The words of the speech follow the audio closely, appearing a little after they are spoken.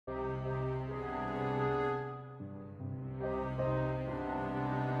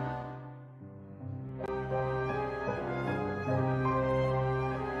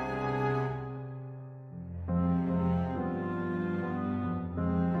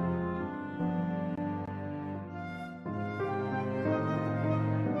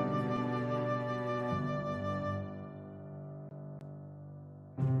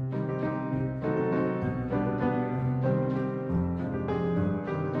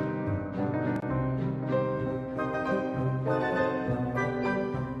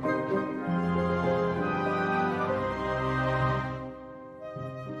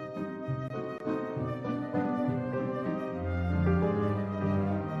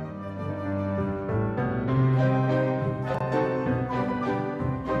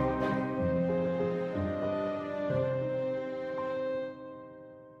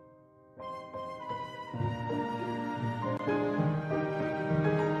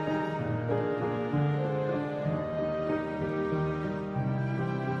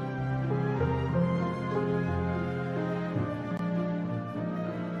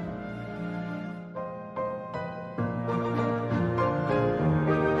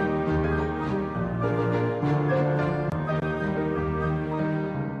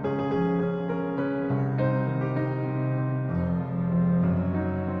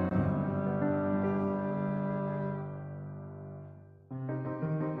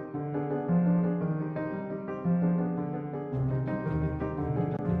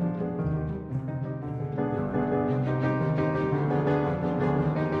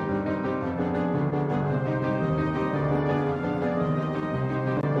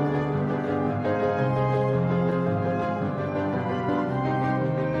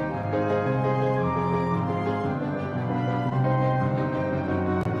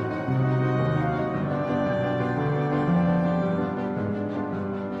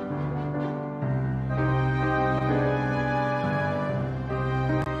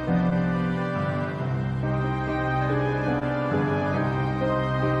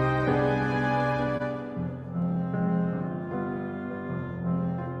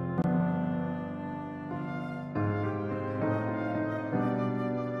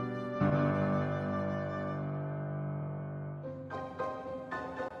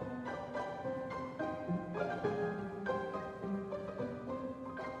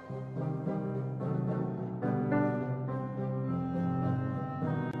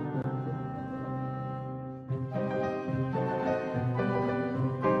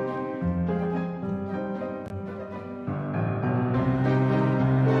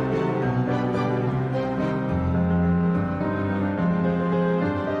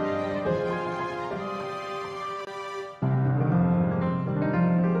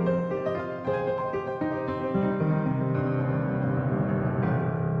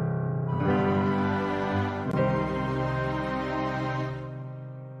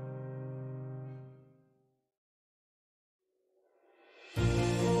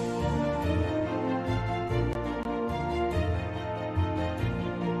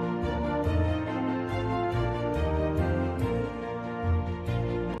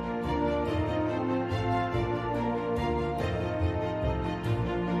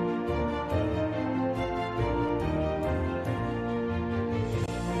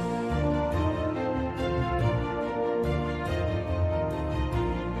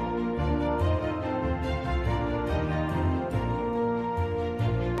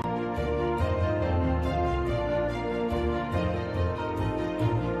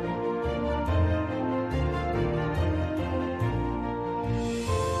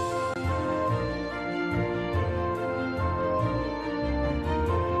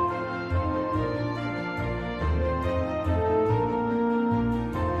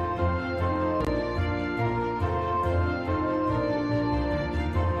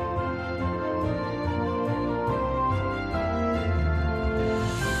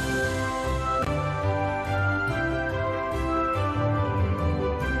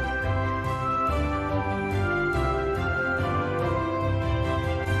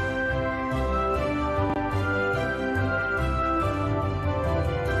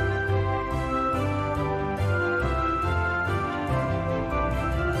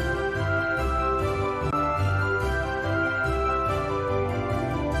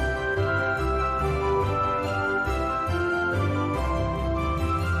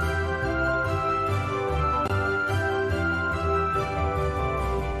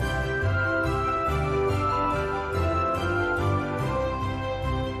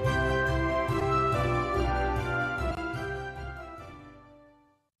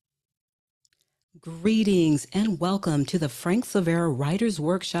Greetings and welcome to the Frank Silvera Writers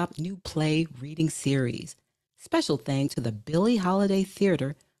Workshop New Play Reading Series. Special thanks to the Billie Holiday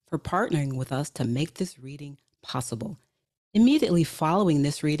Theatre for partnering with us to make this reading possible. Immediately following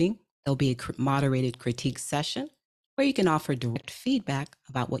this reading, there'll be a moderated critique session where you can offer direct feedback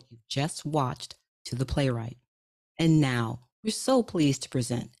about what you've just watched to the playwright. And now, we're so pleased to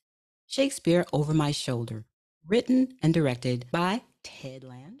present Shakespeare Over My Shoulder, written and directed by Ted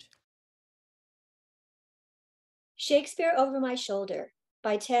Lange. Shakespeare Over My Shoulder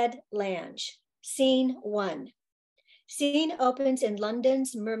by Ted Lange. Scene 1. Scene opens in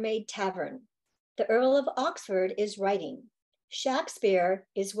London's Mermaid Tavern. The Earl of Oxford is writing. Shakespeare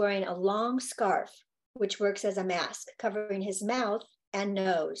is wearing a long scarf, which works as a mask, covering his mouth and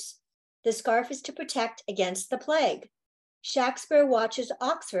nose. The scarf is to protect against the plague. Shakespeare watches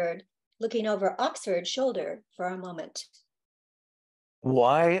Oxford, looking over Oxford's shoulder for a moment.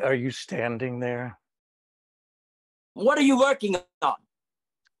 Why are you standing there? What are you working on?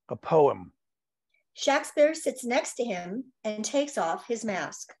 A poem. Shakespeare sits next to him and takes off his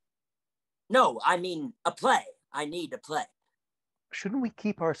mask. No, I mean a play. I need a play. Shouldn't we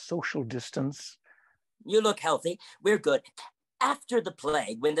keep our social distance? You look healthy. We're good. After the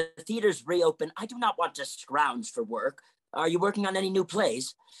plague, when the theaters reopen, I do not want to scrounge for work. Are you working on any new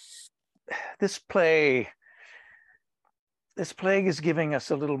plays? This plague is giving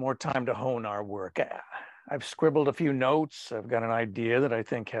us a little more time to hone our work. I've scribbled a few notes. I've got an idea that I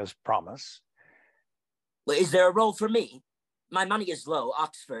think has promise. Well, is there a role for me? My money is low,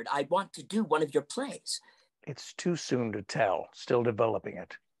 Oxford. I want to do one of your plays. It's too soon to tell. Still developing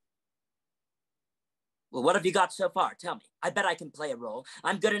it. Well, what have you got so far? Tell me. I bet I can play a role.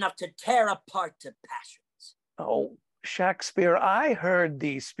 I'm good enough to tear apart the passions. Oh, Shakespeare, I heard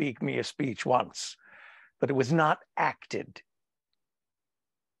thee speak me a speech once, but it was not acted.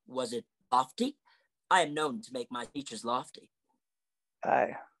 Was it lofty? I am known to make my speeches lofty.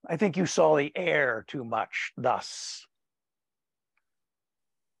 I think you saw the air too much thus.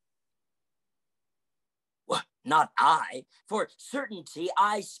 Well, not I. For certainty,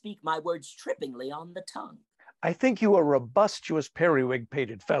 I speak my words trippingly on the tongue. I think you a robustious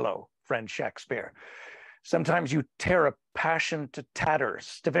periwig-pated fellow, friend Shakespeare. Sometimes you tear a passion to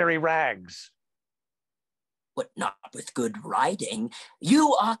tatters, to very rags. But not with good writing.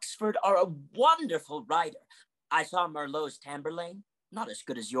 You, Oxford, are a wonderful writer. I saw Merlot's Tamburlaine. Not as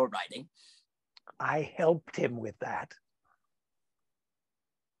good as your writing. I helped him with that.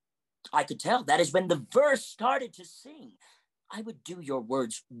 I could tell. That is when the verse started to sing. I would do your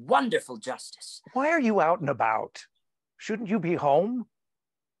words wonderful justice. Why are you out and about? Shouldn't you be home?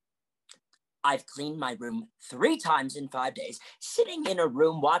 I've cleaned my room 3 times in 5 days. Sitting in a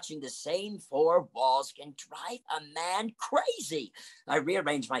room watching the same 4 walls can drive a man crazy. I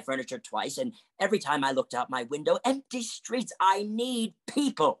rearranged my furniture twice, and every time I looked out my window, empty streets. I need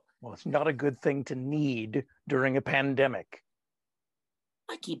people. Well, it's not a good thing to need during a pandemic.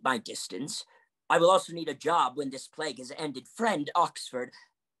 I keep my distance. I will also need a job when this plague has ended. Friend Oxford,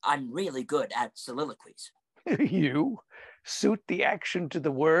 I'm really good at soliloquies. You suit the action to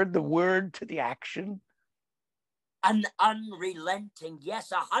the word to the action. An unrelenting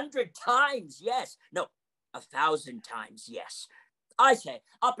yes, 100 times yes. No, 1,000 times yes. I say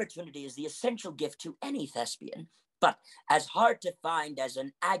opportunity is the essential gift to any thespian, but as hard to find as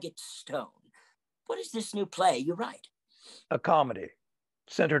an agate stone. What is this new play you write? A comedy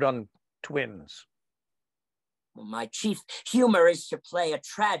centered on twins. Well, my chief humor is to play a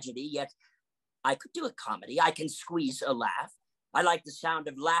tragedy, yet I could do a comedy. I can squeeze a laugh. I like the sound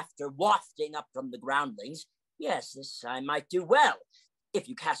of laughter wafting up from the groundlings. Yes, this I might do well, if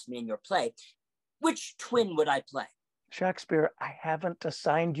you cast me in your play. Which twin would I play? Shakespeare, I haven't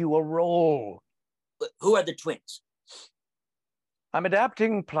assigned you a role. Who are the twins? I'm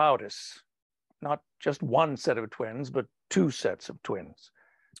adapting Plautus. Not just one set of twins, but 2 sets of twins.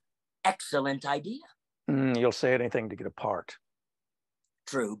 Excellent idea. You'll say anything to get a part.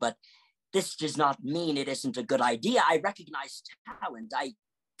 True, but this does not mean it isn't a good idea. I recognize talent. I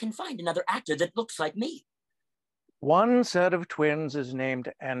can find another actor that looks like me. 1 set of twins is named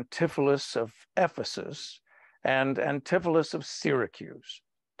Antipholus of Ephesus and Antipholus of Syracuse,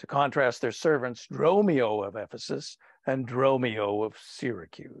 to contrast their servants, Dromio of Ephesus and Dromio of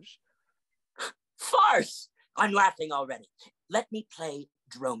Syracuse. Farce! I'm laughing already. Let me play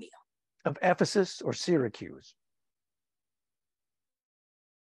Dromio. Of Ephesus or Syracuse?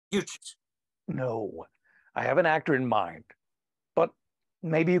 You choose. No, I have an actor in mind, but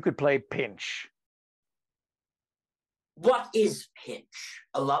maybe you could play Pinch. What is Pinch?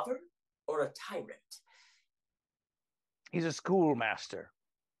 A lover or a tyrant? He's a schoolmaster.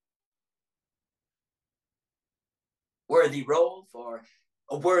 worthy role for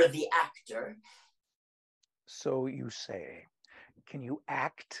a worthy actor. So you say. Can you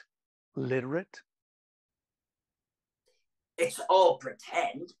act literate? It's all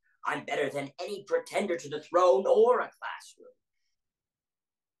pretend. I'm better than any pretender to the throne or a classroom.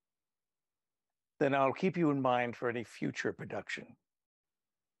 Then I'll keep you in mind for any future production.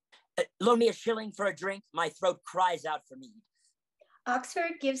 Loan me a shilling for a drink. My throat cries out for mead.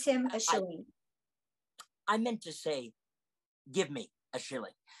 Oxford gives him a shilling. I meant to say, give me a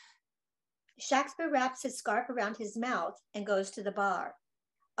shilling. Shakespeare wraps his scarf around his mouth and goes to the bar.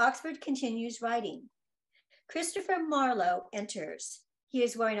 Oxford continues writing. Christopher Marlowe enters. He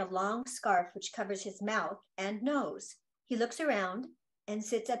is wearing a long scarf which covers his mouth and nose. He looks around and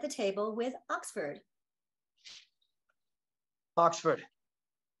sits at the table with Oxford. Oxford,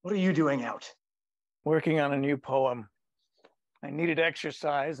 what are you doing out? Working on a new poem. I needed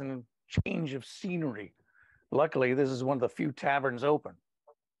exercise and a change of scenery. Luckily, this is one of the few taverns open.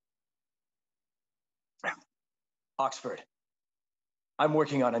 Oxford, I'm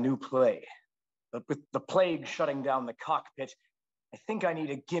working on a new play. But with the plague shutting down the cockpit, I think I need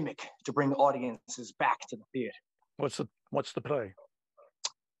a gimmick to bring audiences back to the theater. What's the play?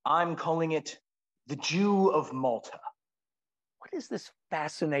 I'm calling it The Jew of Malta. What is this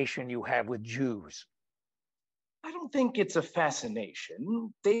fascination you have with Jews? I don't think it's a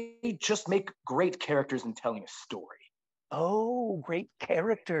fascination. They just make great characters in telling a story. Oh, great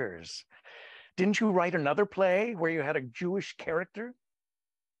characters. Didn't you write another play where you had a Jewish character?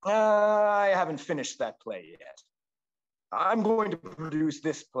 I haven't finished that play yet. I'm going to produce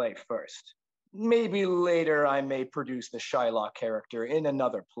this play first. Maybe later I may produce the Shylock character in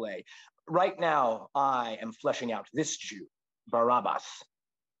another play. Right now, I am fleshing out this Jew, Barabbas.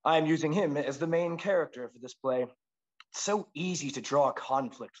 I'm using him as the main character for this play. It's so easy to draw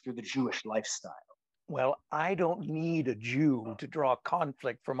conflict through the Jewish lifestyle. Well, I don't need a Jew to draw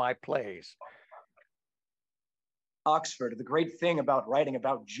conflict for my plays. Oxford, the great thing about writing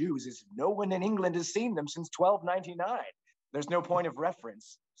about Jews is no one in England has seen them since 1299. There's no point of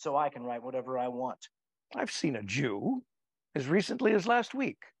reference, so I can write whatever I want. I've seen a Jew as recently as last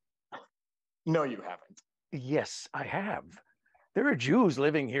week. No, you haven't. Yes, I have. There are Jews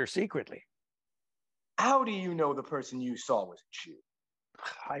living here secretly. How do you know the person you saw was a Jew?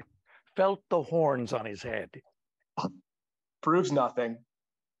 I felt the horns on his head. Proves nothing.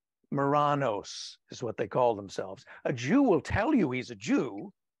 Muranos is what they call themselves. A Jew will tell you he's a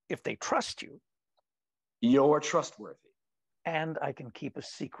Jew if they trust you. You're trustworthy. And I can keep a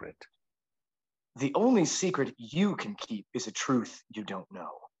secret. The only secret you can keep is a truth you don't know.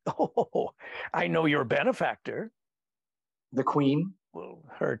 Oh, I know your benefactor. The Queen? Well,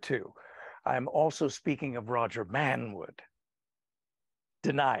 her too. I'm also speaking of Roger Manwood.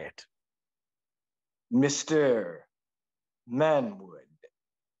 Deny it. Mr. Manwood.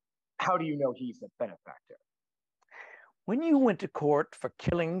 How do you know he's the benefactor? When you went to court for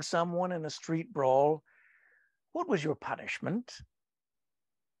killing someone in a street brawl, what was your punishment?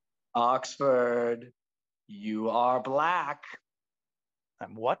 Oxford, you are black.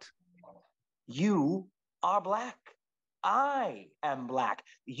 I'm what? You are black. I am black.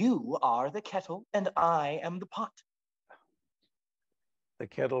 You are the kettle and I am the pot. The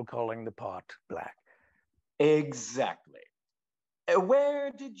kettle calling the pot black. Exactly.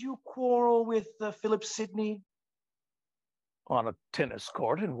 Where did you quarrel with Philip Sidney? On a tennis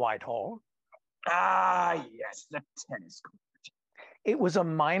court in Whitehall. Ah, yes, the tennis court. It was a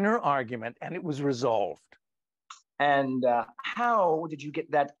minor argument and it was resolved. And how did you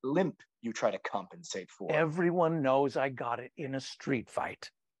get that limp you try to compensate for? Everyone knows I got it in a street fight.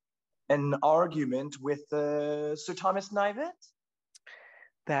 An argument with Sir Thomas Knivet?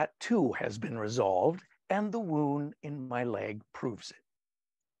 That too has been resolved, and the wound in my leg proves it.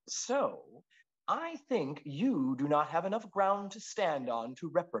 So, I think you do not have enough ground to stand on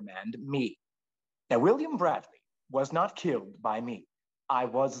to reprimand me. Now, William Bradley was not killed by me. I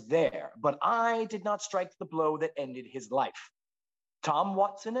was there, but I did not strike the blow that ended his life. Tom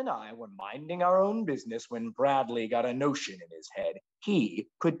Watson and I were minding our own business when Bradley got a notion in his head. He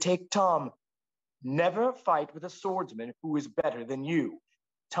could take Tom. Never fight with a swordsman who is better than you.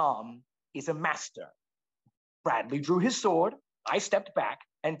 Tom is a master. Bradley drew his sword, I stepped back,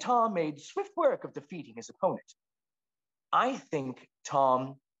 and Tom made swift work of defeating his opponent. I think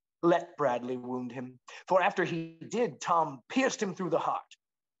Tom let Bradley wound him, for after he did, Tom pierced him through the heart.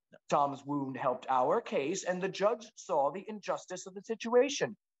 Tom's wound helped our case, and the judge saw the injustice of the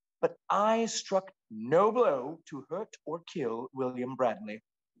situation. But I struck no blow to hurt or kill William Bradley.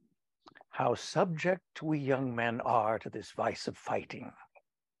 How subject we young men are to this vice of fighting.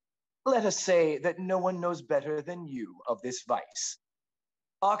 Let us say that no one knows better than you of this vice.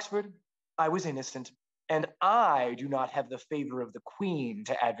 Oxford, I was innocent, and I do not have the favor of the Queen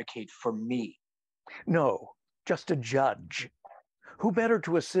to advocate for me. No, just a judge. Who better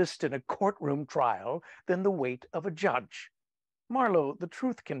to assist in a courtroom trial than the weight of a judge? Marlowe, the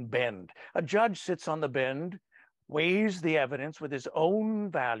truth can bend. A judge sits on the bend, weighs the evidence with his own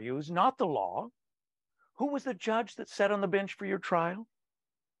values, not the law. Who was the judge that sat on the bench for your trial?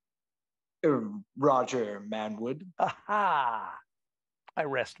 Roger Manwood. Aha! I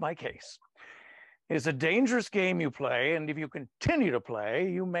rest my case. It's a dangerous game you play, and if you continue to play,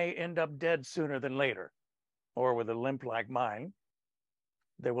 you may end up dead sooner than later, or with a limp like mine.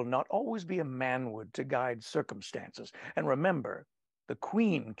 There will not always be a Manwood to guide circumstances. And remember, the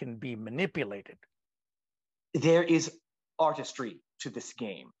Queen can be manipulated. There is artistry to this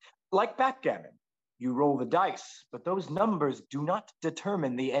game. Like backgammon, you roll the dice, but those numbers do not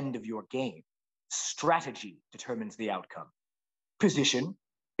determine the end of your game. Strategy determines the outcome. Position,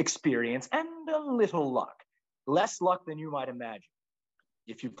 experience, and a little luck. Less luck than you might imagine.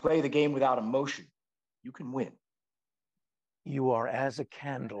 If you play the game without emotion, you can win. You are as a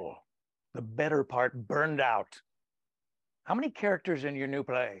candle, the better part burned out. How many characters in your new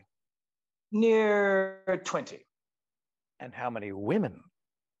play? Near 20. And how many women?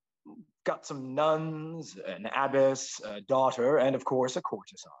 Got some nuns, an abbess, a daughter, and of course, a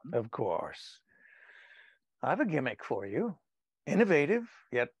courtesan. Of course. I have a gimmick for you. Innovative,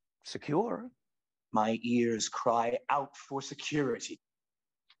 yet secure. My ears cry out for security.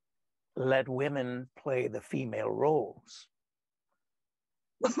 Let women play the female roles.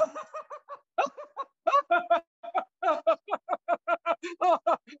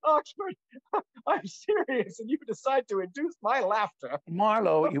 Oxford, I'm serious, and you decide to induce my laughter.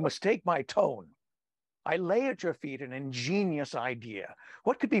 Marlowe, you mistake my tone. I lay at your feet an ingenious idea.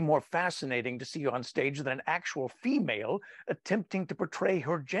 What could be more fascinating to see on stage than an actual female attempting to portray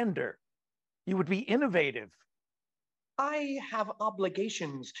her gender? You would be innovative. I have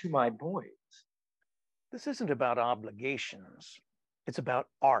obligations to my boys. This isn't about obligations. It's about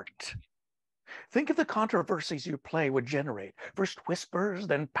art. Think of the controversies your play would generate. First whispers,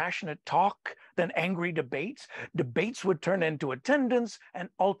 then passionate talk, then angry debates. Debates would turn into attendance and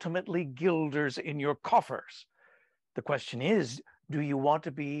ultimately guilders in your coffers. The question is, do you want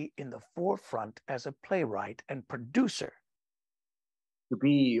to be in the forefront as a playwright and producer? To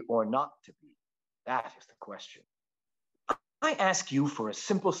be or not to be, that is the question. I ask you for a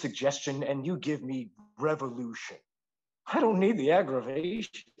simple suggestion and you give me revolution. I don't need the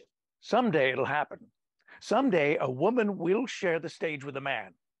aggravation. Someday it'll happen. Someday a woman will share the stage with a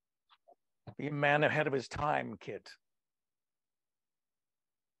man. Be a man ahead of his time, Kit.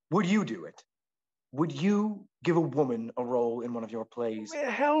 Would you do it? Would you give a woman a role in one of your plays?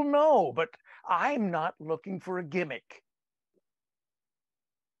 Hell no, but I'm not looking for a gimmick.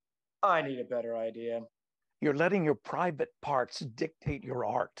 I need a better idea. You're letting your private parts dictate your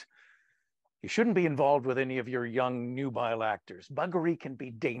art. You shouldn't be involved with any of your young nubile actors. Buggery can be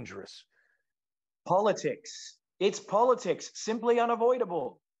dangerous. Politics. It's politics, simply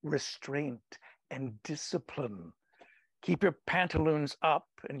unavoidable. Restraint and discipline. Keep your pantaloons up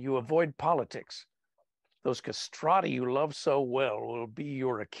and you avoid politics. Those castrati you love so well will be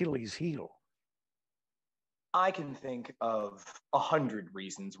your Achilles heel. I can think of 100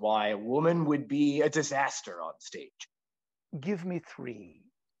 reasons why a woman would be a disaster on stage. Give me 3.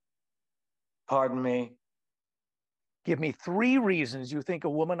 Pardon me? Give me 3 reasons you think a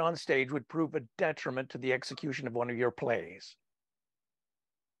woman on stage would prove a detriment to the execution of one of your plays.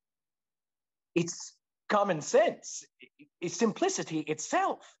 It's common sense. It's simplicity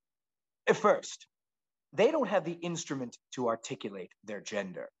itself. First, they don't have the instrument to articulate their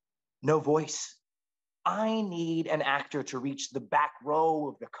gender. No voice. I need an actor to reach the back row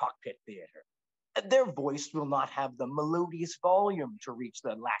of the cockpit theater. Their voice will not have the melodious volume to reach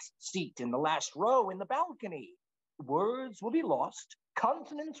the last seat in the last row in the balcony. Words will be lost,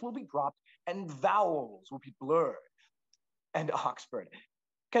 consonants will be dropped, and vowels will be blurred. And Oxford,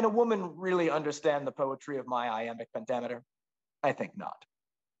 can a woman really understand the poetry of my iambic pentameter? I think not.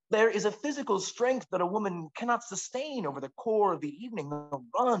 There is a physical strength that a woman cannot sustain over the core of the evening, the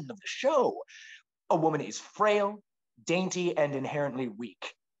run of the show. A woman is frail, dainty, and inherently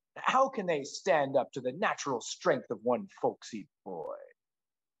weak. How can they stand up to the natural strength of one folksy boy?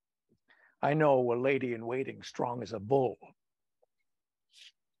 I know a lady in waiting strong as a bull.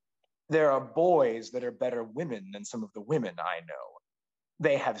 There are boys that are better women than some of the women I know.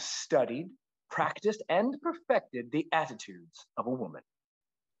 They have studied, practiced, and perfected the attitudes of a woman.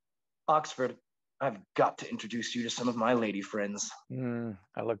 Oxford, I've got to introduce you to some of my lady friends.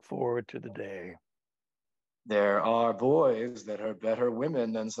 I look forward to the day. There are boys that are better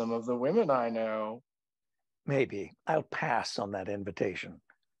women than some of the women I know. Maybe I'll pass on that invitation.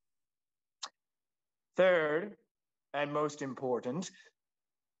 Third, and most important,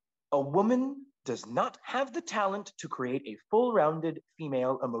 a woman does not have the talent to create a full-rounded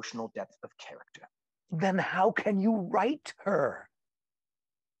female emotional depth of character. Then how can you write her?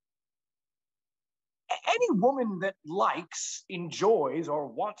 Any woman that likes, enjoys, or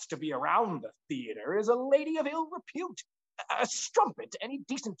wants to be around the theater is a lady of ill repute. A strumpet any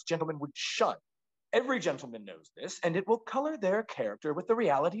decent gentleman would shun. Every gentleman knows this, and it will color their character with the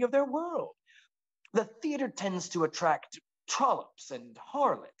reality of their world. The theater tends to attract trollops and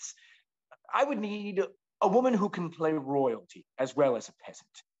harlots. I would need a woman who can play royalty as well as a peasant.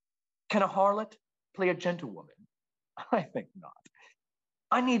 Can a harlot play a gentlewoman? I think not.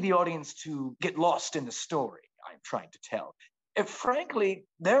 I need the audience to get lost in the story I'm trying to tell. Frankly,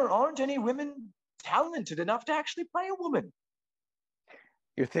 there aren't any women talented enough to actually play a woman.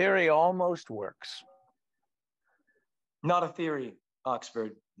 Your theory almost works. Not a theory,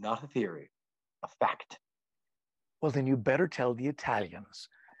 Oxford, not a theory. A fact. Well, then you better tell the Italians,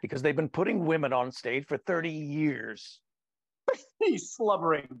 because they've been putting women on stage for 30 years. You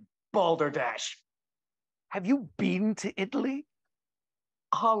slubbering balderdash. Have you been to Italy?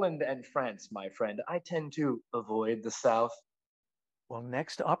 Holland and France, my friend. I tend to avoid the South. Well,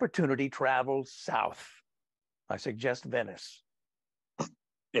 next opportunity, travel south. I suggest Venice.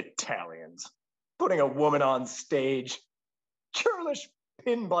 Italians. Putting a woman on stage. Churlish,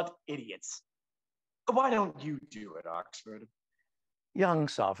 pin-butt idiots. Why don't you do it, Oxford? Young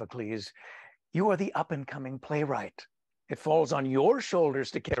Sophocles, you are the up-and-coming playwright. It falls on your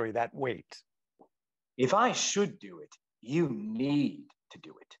shoulders to carry that weight. If I should do it, you need to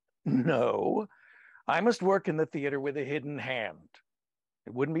do it. No, I must work in the theater with a hidden hand.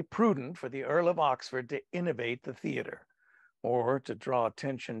 It wouldn't be prudent for the Earl of Oxford to innovate the theater or to draw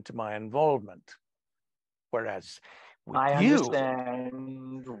attention to my involvement. Whereas with I you...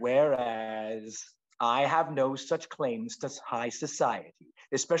 understand. Whereas I have no such claims to high society,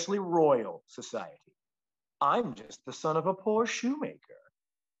 especially royal society. I'm just the son of a poor shoemaker.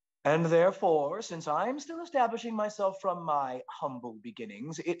 And therefore, since I'm still establishing myself from my humble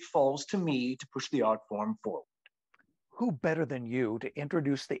beginnings, it falls to me to push the art form forward. Who better than you to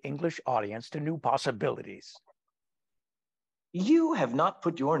introduce the English audience to new possibilities? You have not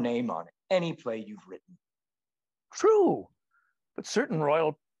put your name on any play you've written. True, but certain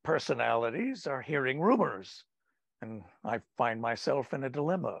royal personalities are hearing rumors, and I find myself in a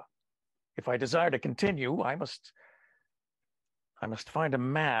dilemma. If I desire to continue, I must find a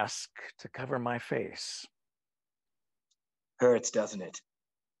mask to cover my face. Hurts, doesn't it?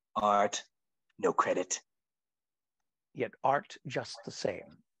 Art, no credit. Yet art just the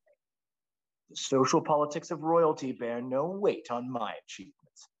same. The social politics of royalty bear no weight on my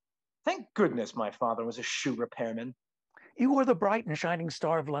achievements. Thank goodness my father was a shoe repairman. You are the bright and shining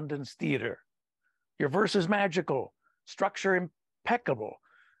star of London's theater. Your verse is magical, structure impeccable,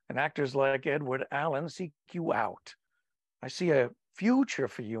 and actors like Edward Allen seek you out. I see a future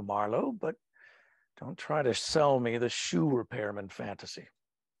for you, Marlowe, but don't try to sell me the shoe repairman fantasy.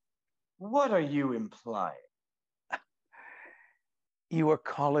 What are you implying? You are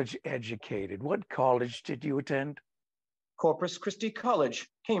college educated. What college did you attend? Corpus Christi College,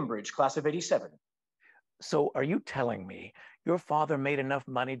 Cambridge, class of '87. So are you telling me your father made enough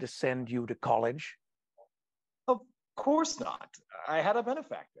money to send you to college? Of course not. I had a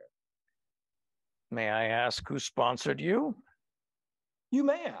benefactor. May I ask who sponsored you? You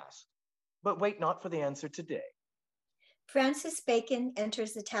may ask, but wait not for the answer today. Francis Bacon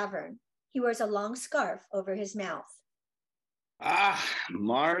enters the tavern. He wears a long scarf over his mouth. Ah,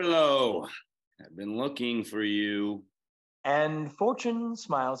 Marlowe, I've been looking for you. And fortune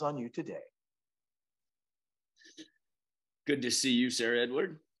smiles on you today. Good to see you, Sir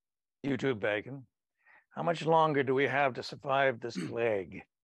Edward. You too, Bacon. How much longer do we have to survive this plague?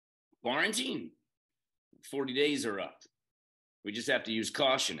 Quarantine. 40 days are up. We just have to use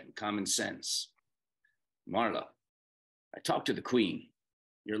caution and common sense. Marlowe, I talked to the Queen.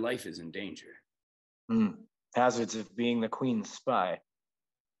 Your life is in danger. Hazards of being the Queen's spy.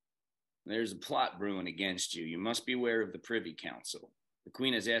 There's a plot brewing against you. You must be aware of the Privy Council. The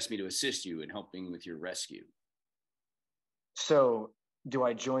Queen has asked me to assist you in helping with your rescue. So, do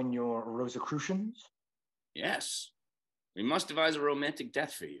I join your Rosicrucians? Yes. We must devise a romantic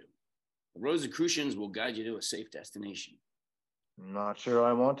death for you. The Rosicrucians will guide you to a safe destination. Not sure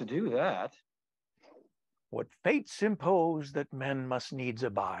I want to do that. What fates impose that men must needs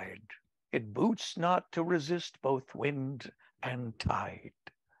abide. It boots not to resist both wind and tide.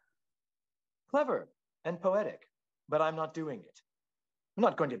 Clever and poetic, but I'm not doing it. I'm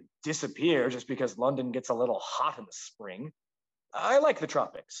not going to disappear just because London gets a little hot in the spring. I like the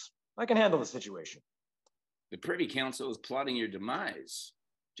tropics. I can handle the situation. The Privy Council is plotting your demise.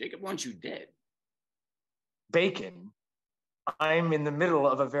 Jacob wants you dead. Bacon, I'm in the middle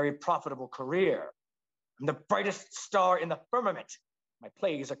of a very profitable career. I'm the brightest star in the firmament. My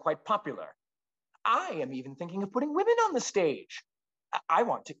plays are quite popular. I am even thinking of putting women on the stage. I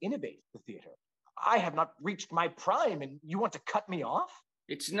want to innovate the theater. I have not reached my prime, and you want to cut me off?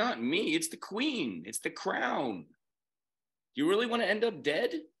 It's not me, it's the Queen, it's the crown. You really want to end up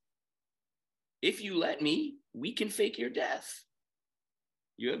dead? If you let me, we can fake your death.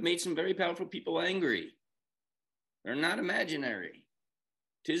 You have made some very powerful people angry. They're not imaginary.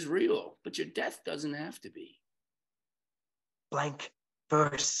 'Tis real, but your death doesn't have to be. Blank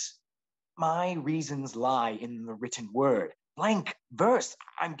verse. My reasons lie in the written word. Blank verse.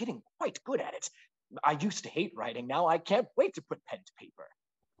 I'm getting quite good at it. I used to hate writing. Now I can't wait to put pen to paper.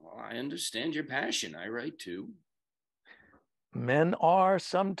 Well, I understand your passion. I write too. Men are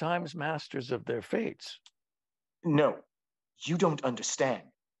sometimes masters of their fates. No, you don't understand.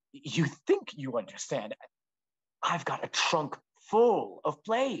 You think you understand. I've got a trunk full of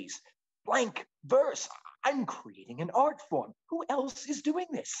plays. Blank verse. I'm creating an art form. Who else is doing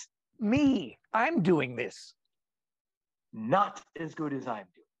this? Me, I'm doing this. Not as good as I'm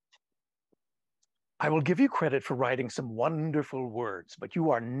doing. I will give you credit for writing some wonderful words, but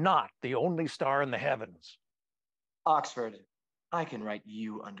you are not the only star in the heavens. Oxford, I can write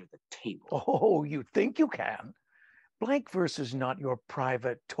you under the table. Oh, you think you can? Blank verse is not your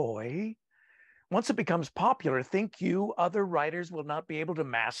private toy. Once it becomes popular, think you other writers will not be able to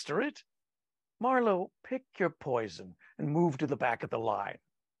master it? Marlowe, pick your poison and move to the back of the line.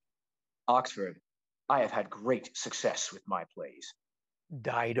 Oxford, I have had great success with my plays.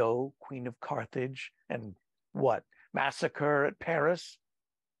 Dido, Queen of Carthage, and what, Massacre at Paris?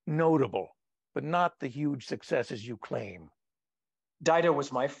 Notable, but not the huge successes you claim. Dido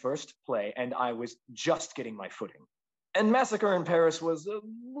was my first play, and I was just getting my footing. And Massacre in Paris was a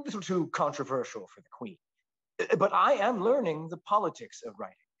little too controversial for the Queen. But I am learning the politics of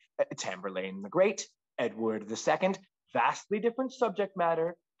writing. Tamburlaine the Great, Edward II, vastly different subject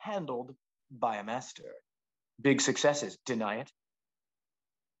matter, handled by a master. Big successes, deny it?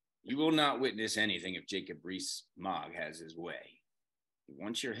 You will not witness anything if Jacob Rees-Mogg has his way. He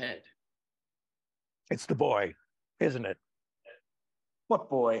wants your head. It's the boy, isn't it? What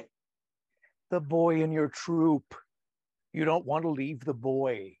boy? The boy in your troupe. You don't want to leave the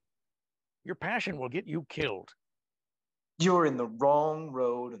boy. Your passion will get you killed. You're in the wrong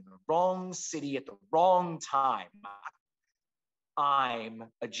road, in the wrong city, at the wrong time. I'm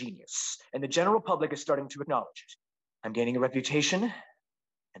a genius, and the general public is starting to acknowledge it. I'm gaining a reputation,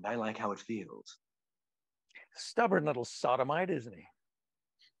 and I like how it feels. Stubborn little sodomite, isn't he?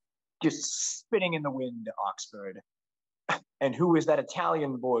 Just spinning in the wind, Oxford. And who is that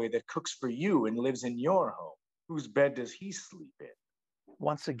Italian boy that cooks for you and lives in your home? Whose bed does he sleep in?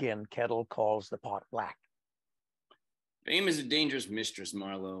 Once again, Kettle calls the pot black. Fame is a dangerous mistress,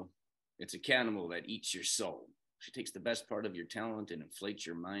 Marlowe. It's a cannibal that eats your soul. She takes the best part of your talent and inflates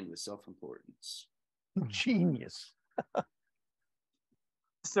your mind with self-importance. Genius.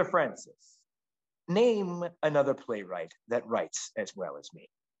 Sir Francis, name another playwright that writes as well as me.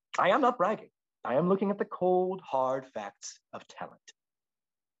 I am not bragging. I am looking at the cold, hard facts of talent.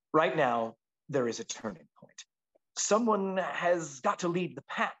 Right now, there is a turning point. Someone has got to lead the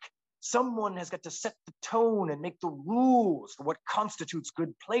pack. Someone has got to set the tone and make the rules for what constitutes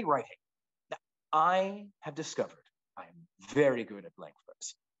good playwriting. Now, I have discovered I am very good at blank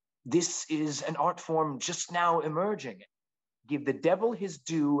verse. This is an art form just now emerging. Give the devil his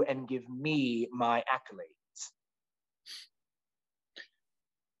due and give me my accolades.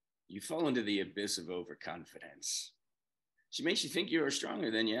 You fall into the abyss of overconfidence. She makes you think you are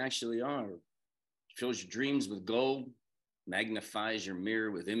stronger than you actually are. She fills your dreams with gold, magnifies your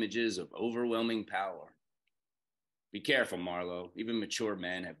mirror with images of overwhelming power. Be careful, Marlowe. Even mature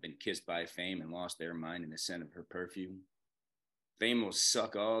men have been kissed by fame and lost their mind in the scent of her perfume. Fame will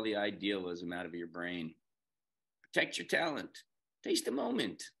suck all the idealism out of your brain. Protect your talent. Taste the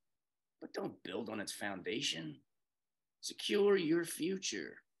moment. But don't build on its foundation. Secure your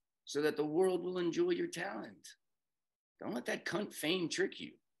future so that the world will enjoy your talent. Don't let that cunt fame trick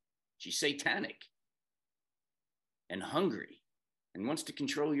you. She's satanic and hungry and wants to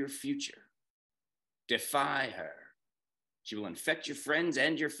control your future. Defy her. She will infect your friends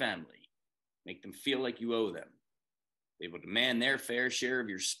and your family, make them feel like you owe them. They will demand their fair share of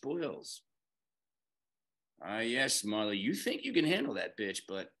your spoils. Ah, yes, Marla, you think you can handle that bitch,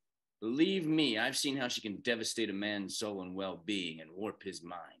 but believe me, I've seen how she can devastate a man's soul and well-being and warp his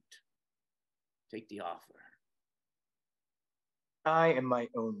mind. Take the offer. I am my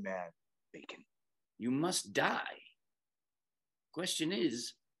own man, Bacon. You must die. Question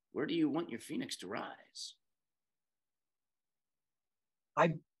is, where do you want your phoenix to rise?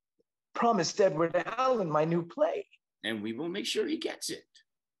 I promised Edward Allen my new play. And we will make sure he gets it.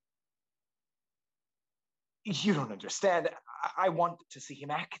 You don't understand. I want to see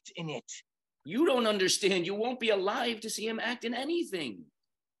him act in it. You don't understand. You won't be alive to see him act in anything.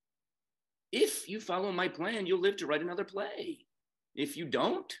 If you follow my plan, you'll live to write another play. If you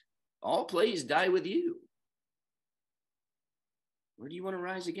don't, all plays die with you. Where do you want to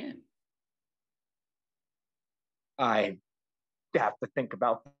rise again? I have to think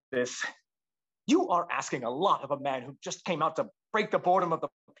about this. You are asking a lot of a man who just came out to break the boredom of the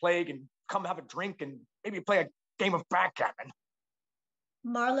plague and come have a drink and maybe play a game of backgammon.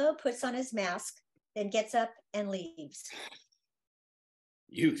 Marlowe puts on his mask, then gets up and leaves.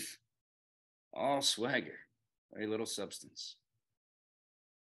 Youth, all swagger, very little substance.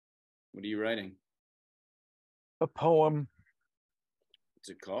 What are you writing? A poem. What's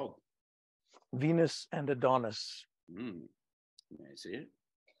it called? Venus and Adonis. May I see it?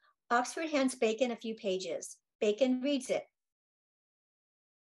 Oxford hands Bacon a few pages. Bacon reads it.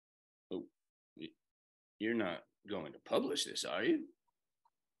 Oh, you're not going to publish this, are you?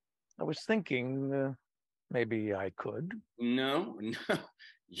 I was thinking maybe I could. No,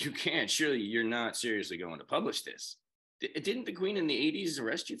 you can't. Surely you're not seriously going to publish this. Didn't the Queen in the 80s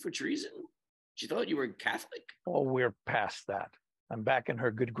arrest you for treason? She thought you were Catholic. Oh, we're past that. I'm back in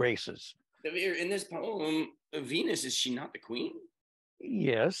her good graces. In this poem, Venus, is she not the Queen?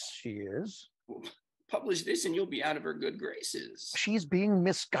 Yes, she is. Well, publish this and you'll be out of her good graces. She's being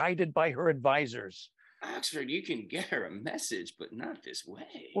misguided by her advisors. Oxford, you can get her a message, but not this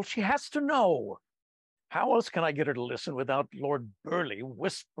way. Well, she has to know. How else can I get her to listen without Lord Burleigh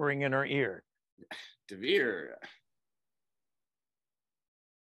whispering in her ear? DeVere.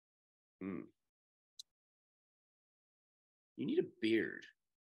 You need a beard.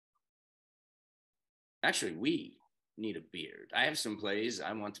 Actually, we need a beard. I have some plays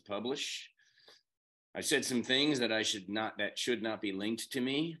I want to publish. I've said some things that should not be linked to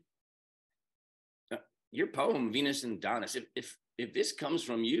me. Your poem, Venus and Adonis, if this comes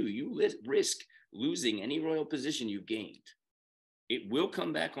from you, you risk losing any royal position you've gained. It will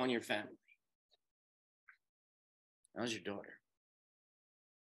come back on your family. How's your daughter?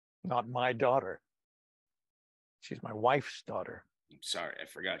 Not my daughter. She's my wife's daughter. I'm sorry, I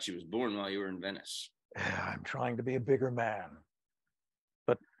forgot she was born while you were in Venice. I'm trying to be a bigger man.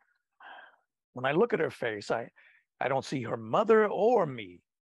 But when I look at her face, I don't see her mother or me.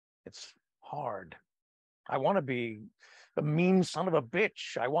 It's hard. I want to be a mean son of a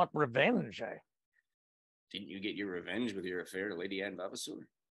bitch. I want revenge. Didn't you get your revenge with your affair to Lady Anne Vavasour?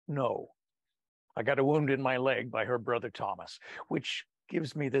 No. I got a wound in my leg by her brother Thomas, which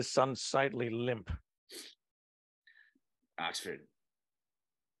gives me this unsightly limp. Oxford,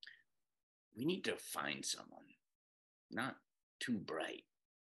 we need to find someone not too bright.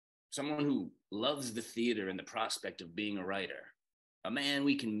 Someone who loves the theater and the prospect of being a writer. A man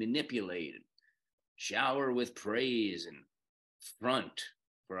we can manipulate, shower with praise, and front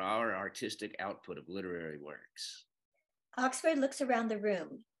for our artistic output of literary works. Oxford looks around the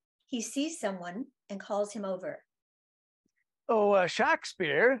room. He sees someone and calls him over. Oh,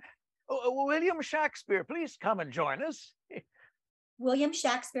 Shakespeare. Oh, William Shakespeare, please come and join us. William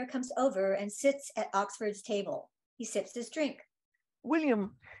Shakespeare comes over and sits at Oxford's table. He sips his drink.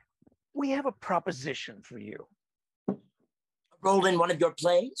 William, we have a proposition for you. A role in one of your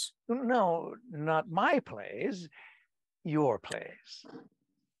plays? No, not my plays, your plays.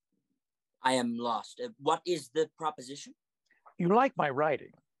 I am lost. What is the proposition? You like my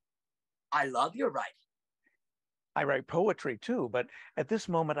writing. I love your writing. I write poetry too, but at this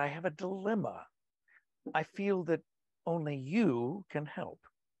moment I have a dilemma. I feel that only you can help.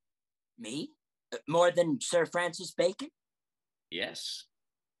 Me? More than Sir Francis Bacon? Yes,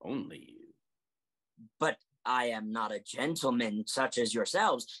 only you. But I am not a gentleman such as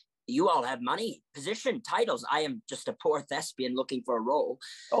yourselves. You all have money, position, titles. I am just a poor thespian looking for a role.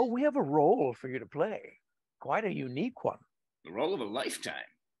 Oh, we have a role for you to play. Quite a unique one. The role of a lifetime,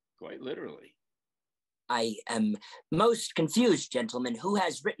 quite literally. I am most confused, gentlemen. Who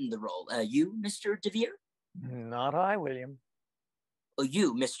has written the role? You, Mr. DeVere? Not I, William. Oh,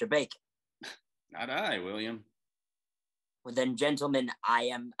 you, Mr. Bacon? Not I, William. Well, then, gentlemen, I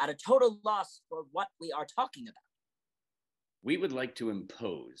am at a total loss for what we are talking about. We would like to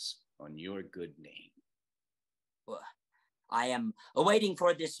impose on your good name. Well, I am awaiting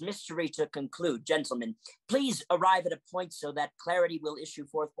for this mystery to conclude. Gentlemen, please arrive at a point so that clarity will issue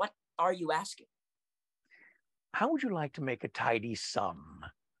forth. What are you asking? How would you like to make a tidy sum?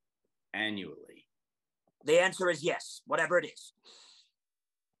 Annually. The answer is yes, whatever it is.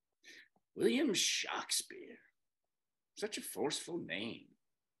 William Shakespeare. Such a forceful name.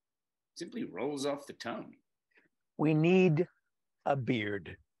 Simply rolls off the tongue. We need a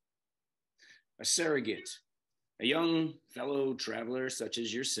beard. A surrogate. A young fellow traveler such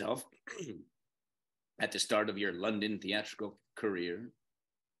as yourself at the start of your London theatrical career.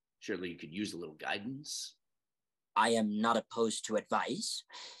 Surely you could use a little guidance. I am not opposed to advice.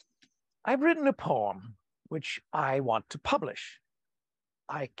 I've written a poem which I want to publish.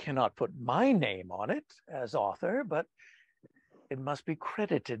 I cannot put my name on it as author, but it must be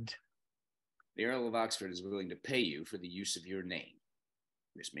credited. The Earl of Oxford is willing to pay you for the use of your name.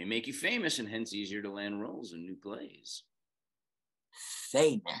 This may make you famous and hence easier to land roles in new plays.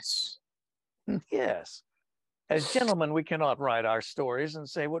 Famous? Yes. As gentlemen, we cannot write our stories and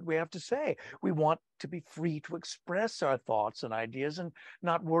say what we have to say. We want to be free to express our thoughts and ideas and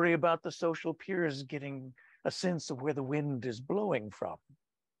not worry about the social peers getting a sense of where the wind is blowing from.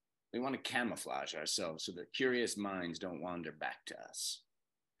 We want to camouflage ourselves so that curious minds don't wander back to us.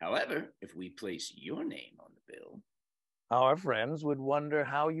 However, if we place your name on the bill, our friends would wonder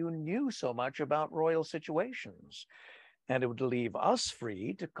how you knew so much about royal situations, and it would leave us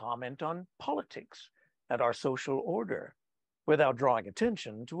free to comment on politics and our social order without drawing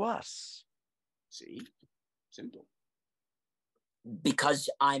attention to us. See? Simple. Because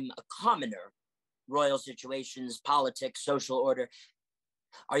I'm a commoner, royal situations, politics, social order.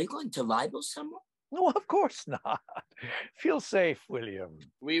 Are you going to libel someone? No, of course not. Feel safe, William.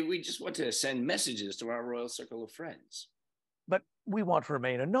 We just want to send messages to our royal circle of friends. But we want to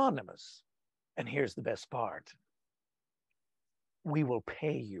remain anonymous. And here's the best part. We will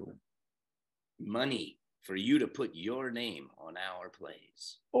pay you. Money for you to put your name on our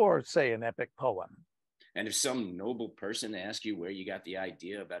plays. Or say an epic poem. And if some noble person asks you where you got the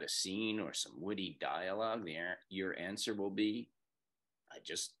idea about a scene or some witty dialogue, your answer will be, I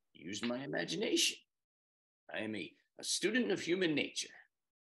just used my imagination. I am a student of human nature.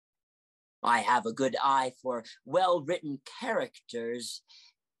 I have a good eye for well-written characters,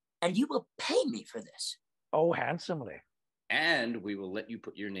 and you will pay me for this. Oh, handsomely. And we will let you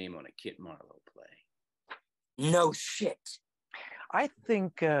put your name on a Kit Marlowe play. No shit. I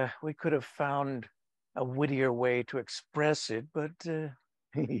think we could have found a wittier way to express it, but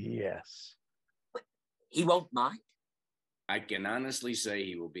yes. He won't mind? I can honestly say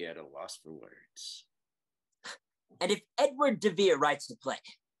he will be at a loss for words. And if Edward de Vere writes the play,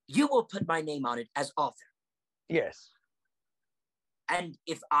 you will put my name on it as author? Yes. And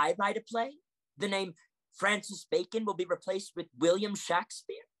if I write a play, the name Francis Bacon will be replaced with William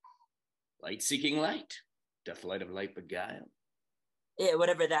Shakespeare? Light seeking light, doth light of light beguile. Yeah,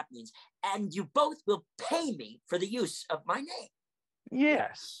 whatever that means. And you both will pay me for the use of my name?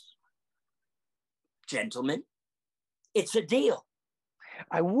 Yes. Gentlemen, it's a deal.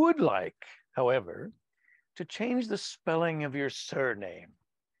 I would like, however, to change the spelling of your surname.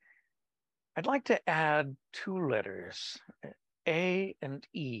 I'd like to add 2 letters, A and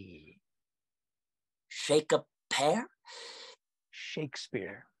E. Shake a pear?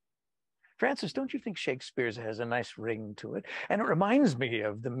 Shakespeare. Francis, don't you think Shakespeare's has a nice ring to it? And it reminds me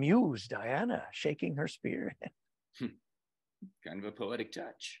of the muse Diana shaking her spear. Kind of a poetic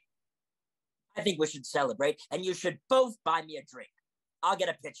touch. I think we should celebrate, and you should both buy me a drink. I'll get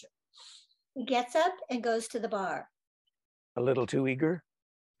a pitcher. He gets up and goes to the bar. A little too eager?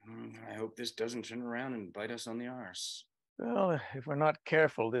 I hope this doesn't turn around and bite us on the arse. Well, if we're not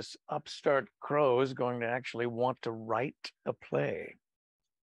careful, this upstart crow is going to actually want to write a play.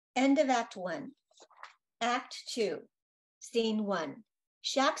 End of Act 1. Act 2. Scene 1.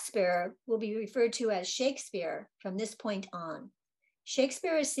 Shakespeare will be referred to as Shakespeare from this point on.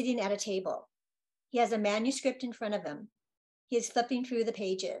 Shakespeare is sitting at a table. He has a manuscript in front of him. He is flipping through the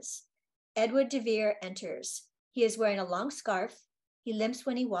pages. Edward de Vere enters. He is wearing a long scarf. He limps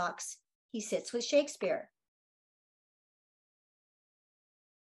when he walks. He sits with Shakespeare.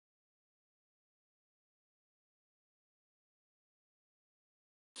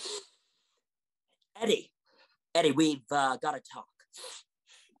 Eddie, we've got to talk.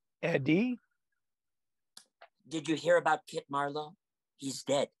 Eddie? Did you hear about Kit Marlowe? He's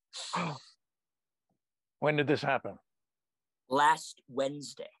dead. When did this happen? Last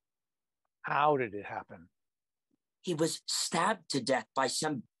Wednesday. How did it happen? He was stabbed to death by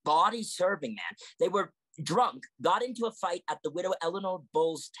some body-serving man. They were drunk, got into a fight at the widow Eleanor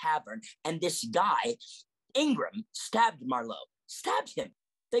Bull's tavern, and this guy, Ingram, stabbed Marlowe, stabbed him.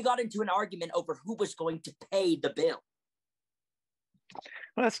 They got into an argument over who was going to pay the bill.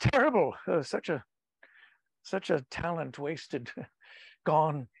 Well, that's terrible. Such a talent wasted,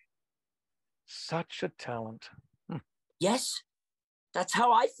 gone. Such a talent. Yes, that's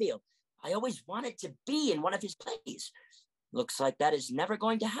how I feel. I always wanted to be in one of his plays. Looks like that is never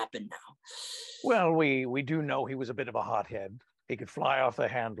going to happen now. Well, we do know he was a bit of a hothead. He could fly off the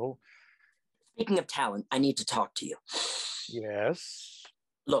handle. Speaking of talent, I need to talk to you. Yes.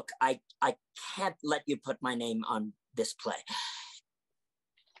 Look, I can't let you put my name on this play.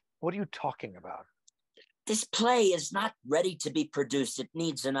 What are you talking about? This play is not ready to be produced. It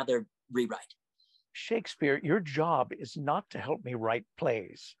needs another rewrite. Shakespeare, your job is not to help me write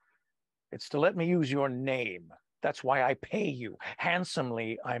plays. It's to let me use your name. That's why I pay you.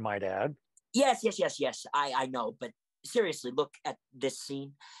 Handsomely, I might add. Yes. I know, but seriously, look at this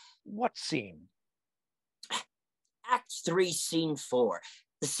scene. What scene? Act 3, Scene 4.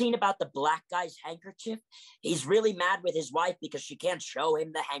 The scene about the black guy's handkerchief. He's really mad with his wife because she can't show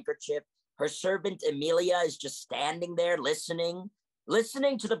him the handkerchief. Her servant, Amelia, is just standing there listening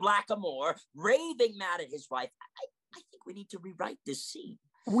to the blackamoor, raving mad at his wife. I think we need to rewrite this scene.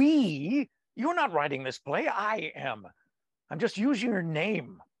 We? You're not writing this play. I am. I'm just using your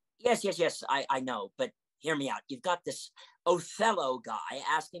name. Yes, I know, but hear me out. You've got this Othello guy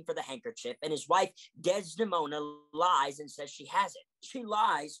asking for the handkerchief, and his wife, Desdemona, lies and says she has it. She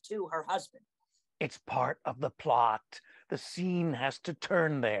lies to her husband. It's part of the plot. The scene has to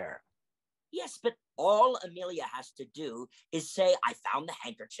turn there. Yes, but all Amelia has to do is say, I found the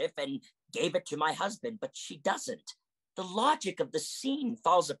handkerchief and gave it to my husband, but she doesn't. The logic of the scene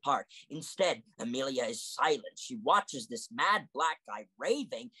falls apart. Instead, Amelia is silent. She watches this mad black guy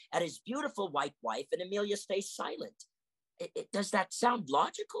raving at his beautiful white wife, and Amelia stays silent. Does that sound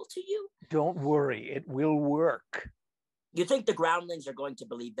logical to you? Don't worry, it will work. You think the groundlings are going to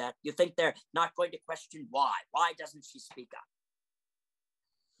believe that? You think they're not going to question why? Why doesn't she speak up?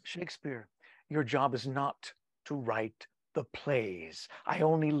 Shakespeare, your job is not to write the plays. I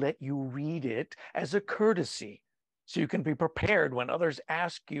only let you read it as a courtesy, so you can be prepared when others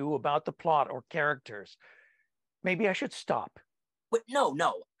ask you about the plot or characters. Maybe I should stop. But no,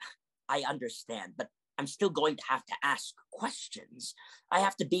 I understand, but I'm still going to have to ask questions. I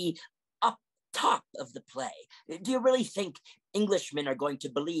have to be up top of the play. Do you really think Englishmen are going to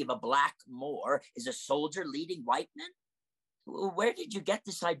believe a black Moor is a soldier leading white men? Where did you get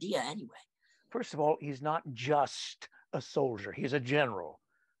this idea anyway? First of all, he's not just a soldier. He's a general,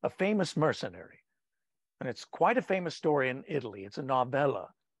 a famous mercenary. And it's quite a famous story in Italy. It's a novella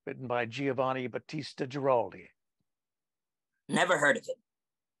written by Giovanni Battista Giraldi. Never heard of him.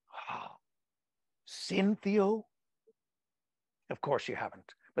 Cinthio? Of course you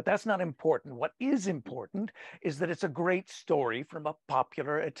haven't, but that's not important. What is important is that it's a great story from a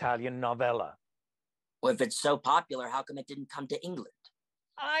popular Italian novella. Well, if it's so popular, how come it didn't come to England?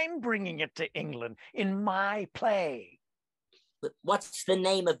 I'm bringing it to England in my play. But what's the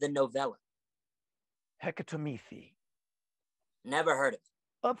name of the novella? Hecatomethi. Never heard of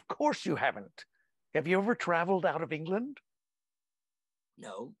it. Of course you haven't. Have you ever traveled out of England?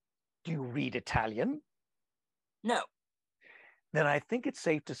 No. Do you read Italian? No. Then I think it's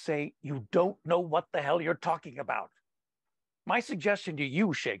safe to say you don't know what the hell you're talking about. My suggestion to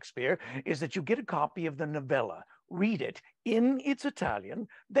you, Shakespeare, is that you get a copy of the novella, read it in its Italian,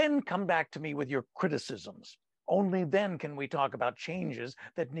 then come back to me with your criticisms. Only then can we talk about changes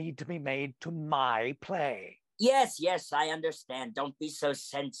that need to be made to my play. Yes, I understand. Don't be so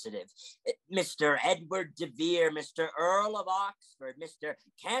sensitive. Mr. Edward de Vere, Mr. Earl of Oxford, Mr.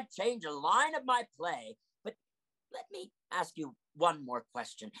 Can't change a line of my play. But let me ask you one more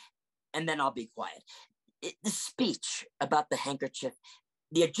question, and then I'll be quiet. The speech about the handkerchief,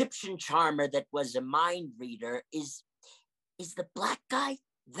 the Egyptian charmer that was a mind reader, is the black guy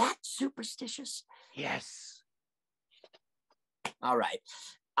that superstitious? Yes. All right.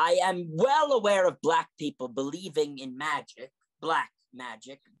 I am well aware of black people believing in magic, black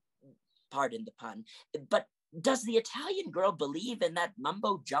magic, pardon the pun, but does the Italian girl believe in that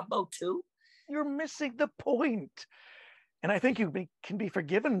mumbo jumbo too? You're missing the point. And I think you can be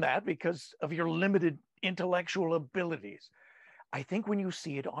forgiven that because of your limited intellectual abilities. I think when you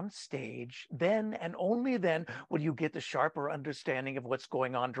see it on stage, then and only then will you get the sharper understanding of what's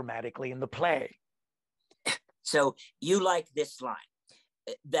going on dramatically in the play. So you like this line.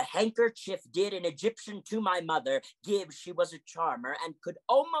 The handkerchief did an Egyptian to my mother give. She was a charmer and could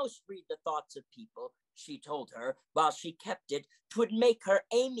almost read the thoughts of people. she told her, while she kept it, 'twould make her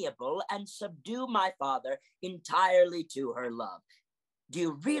amiable and subdue my father entirely to her love. Do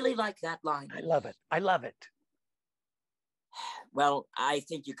you really like that line? I love it. I love it. Well, I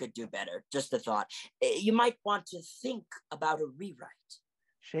think you could do better. Just a thought. You might want to think about a rewrite.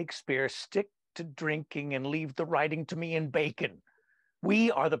 Shakespeare, stick to drinking and leave the writing to me and Bacon.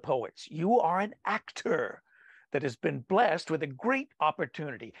 We are the poets. You are an actor that has been blessed with a great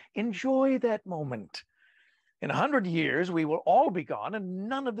opportunity. Enjoy that moment. In 100 years, we will all be gone and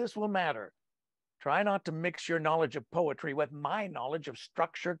none of this will matter. Try not to mix your knowledge of poetry with my knowledge of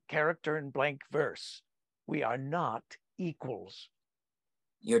structure, character, and blank verse. We are not equals.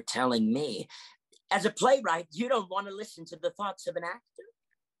 You're telling me, as a playwright, you don't want to listen to the thoughts of an actor?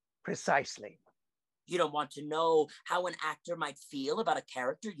 Precisely. You don't want to know how an actor might feel about a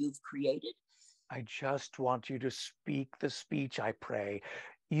character you've created? I just want you to speak the speech, I pray.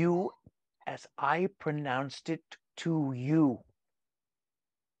 You, as I pronounced it to you.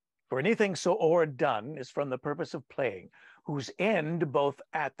 For anything so o'erdone is from the purpose of playing, whose end both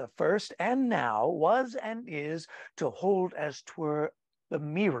at the first and now was and is to hold as 'twere the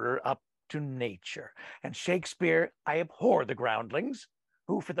mirror up to nature. And Shakespeare, I abhor the groundlings,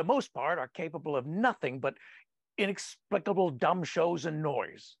 who for the most part are capable of nothing but inexplicable dumb shows and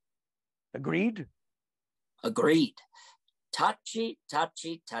noise. Agreed? Agreed. Touchy,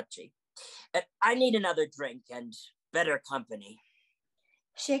 touchy, touchy. I need another drink and better company.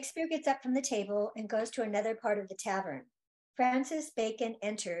 Shakespeare gets up from the table and goes to another part of the tavern. Francis Bacon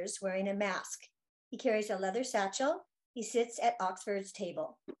enters wearing a mask. He carries a leather satchel. He sits at Oxford's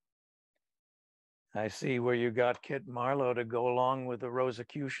table. I see where you got Kit Marlowe to go along with the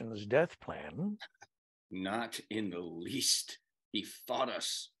Rosicrucian's death plan. Not in the least. He fought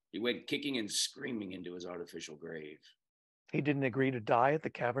us. He went kicking and screaming into his artificial grave. He didn't agree to die at the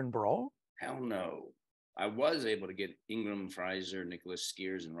cavern brawl? Hell no. I was able to get Ingram Fraser, Nicholas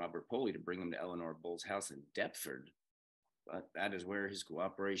Skeers, and Robert Poley to bring him to Eleanor Bull's house in Deptford, but that is where his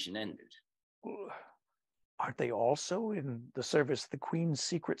cooperation ended. Aren't they also in the service of the Queen's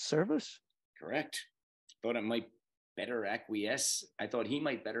Secret Service? Correct. I thought he might better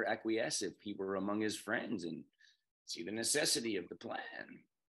acquiesce if he were among his friends and see the necessity of the plan.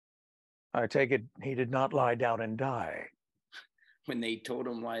 I take it he did not lie down and die. When they told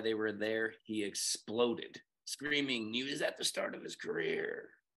him why they were there, he exploded, screaming he was at the start of his career.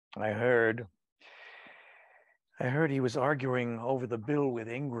 I heard he was arguing over the bill with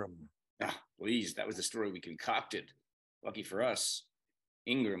Ingram. Ah, please, that was the story we concocted. Lucky for us,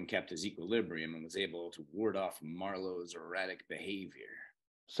 Ingram kept his equilibrium and was able to ward off Marlowe's erratic behavior.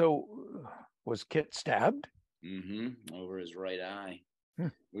 So, was Kit stabbed? Mm-hmm, over his right eye.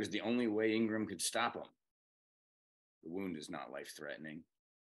 It was the only way Ingram could stop him. The wound is not life-threatening.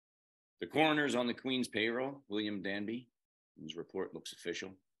 The coroner's on the Queen's payroll, William Danby. His report looks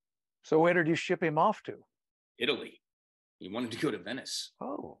official. So where did you ship him off to? Italy. He wanted to go to Venice.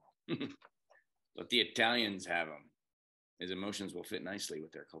 Oh. Let the Italians have him. His emotions will fit nicely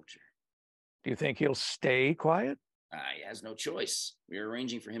with their culture. Do you think he'll stay quiet? He has no choice. We are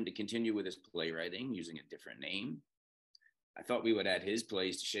arranging for him to continue with his playwriting using a different name. I thought we would add his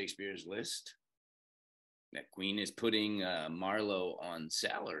plays to Shakespeare's list. That Queen is putting Marlowe on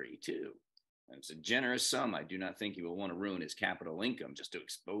salary, too. It's a generous sum. I do not think he will want to ruin his capital income just to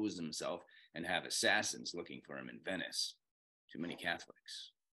expose himself and have assassins looking for him in Venice. Too many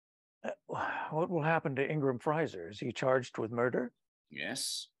Catholics. What will happen to Ingram Fraser? Is he charged with murder?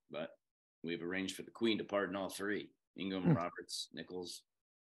 Yes, but we've arranged for the Queen to pardon all three. Ingram, Roberts, Nichols.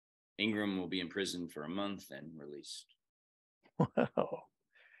 Ingram will be in prison for a month and released. Well,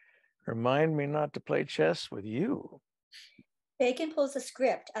 remind me not to play chess with you. Bacon pulls a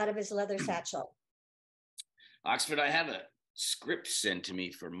script out of his leather satchel. Oxford, I have a script sent to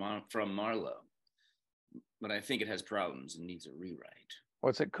me from Marlowe, but I think it has problems and needs a rewrite.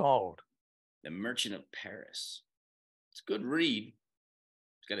 What's it called? The Merchant of Paris. It's a good read.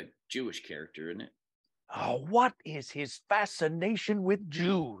 It's got a Jewish character in it. Oh, what is his fascination with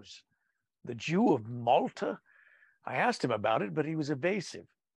Jews? The Jew of Malta? I asked him about it, but he was evasive.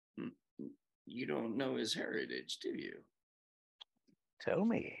 You don't know his heritage, do you? Tell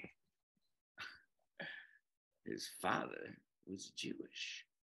me. His father was Jewish.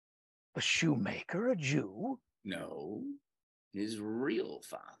 The shoemaker, a Jew? No, his real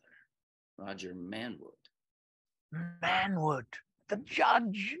father, Roger Manwood. Manwood, the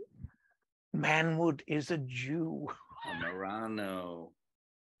judge. Manwood is a Jew. A Marano.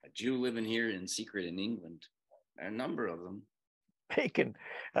 A Jew living here in secret in England. There are a number of them. Bacon,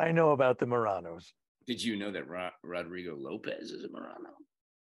 I know about the Maranos. Did you know that Rodrigo Lopez is a Marano?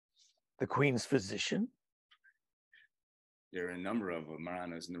 The Queen's physician? There are a number of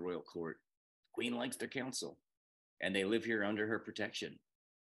Maranas in the royal court. The Queen likes their counsel, and they live here under her protection.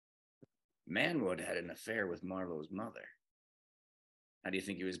 Manwood had an affair with Marlowe's mother. How do you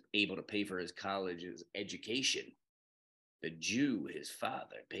think he was able to pay for his college's education? The Jew, his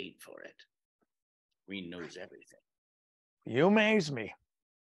father, paid for it. Queen knows everything. You amaze me.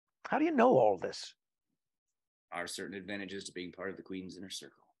 How do you know all this? Are certain advantages to being part of the Queen's inner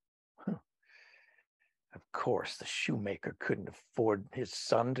circle. Of course, the shoemaker couldn't afford his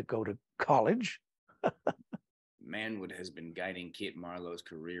son to go to college. Manwood has been guiding Kit Marlowe's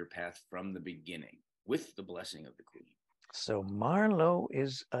career path from the beginning, with the blessing of the Queen. So Marlowe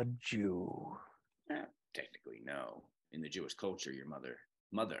is a Jew. Technically, no. In the Jewish culture, your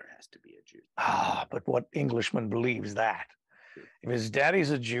mother has to be a Jew. Ah, but what Englishman believes that? If his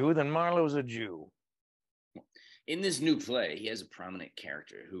daddy's a Jew, then Marlowe's a Jew. In this new play, he has a prominent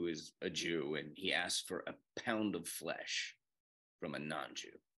character who is a Jew, and he asks for a pound of flesh from a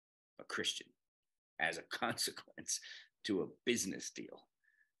non-Jew, a Christian, as a consequence to a business deal.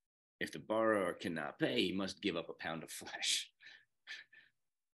 If the borrower cannot pay, he must give up a pound of flesh.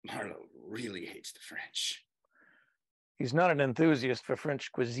 Marlowe really hates the French. He's not an enthusiast for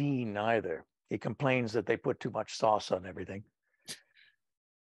French cuisine either. He complains that they put too much sauce on everything.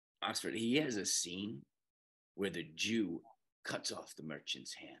 Oxford, he has a scene where the Jew cuts off the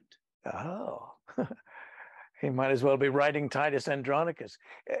merchant's hand. Oh, he might as well be writing Titus Andronicus.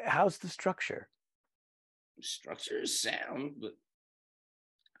 How's the structure? The structure is sound, but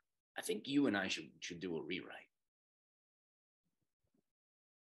I think you and I should do a rewrite.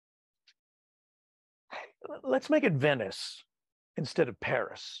 Let's make it Venice instead of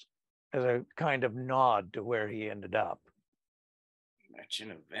Paris, as a kind of nod to where he ended up.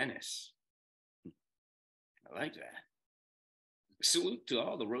 Merchant of Venice. I like that. Salute to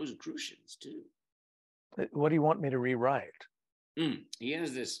all the Rosicrucians, too. What do you want me to rewrite? He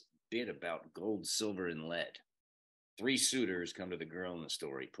has this bit about gold, silver, and lead. 3 suitors come to the girl in the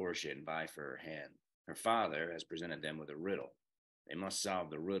story, Portia, and vie for her hand. Her father has presented them with a riddle. They must solve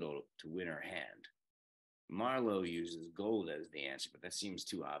the riddle to win her hand. Marlowe uses gold as the answer, but that seems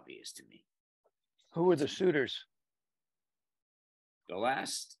too obvious to me. Who are the suitors? The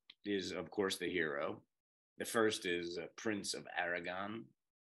last is, of course, the hero. The first is Prince of Aragon.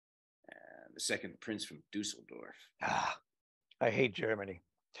 The second, Prince from Dusseldorf. I hate Germany.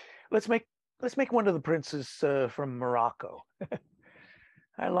 Let's make one of the princes from Morocco.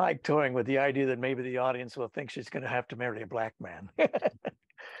 I like toying with the idea that maybe the audience will think she's going to have to marry a black man.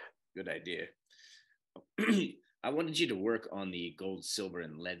 Good idea. I wanted you to work on the gold, silver,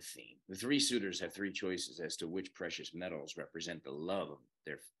 and lead theme. The 3 suitors have 3 choices as to which precious metals represent the love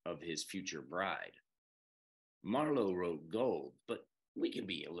of his future bride. Marlowe wrote gold, but we can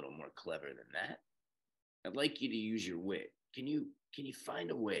be a little more clever than that. I'd like you to use your wit. Can you find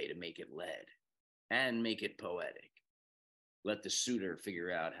a way to make it lead and make it poetic? Let the suitor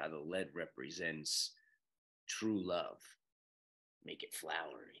figure out how the lead represents true love. Make it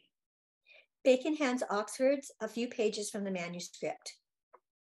flowery. Bacon hands Oxford's a few pages from the manuscript.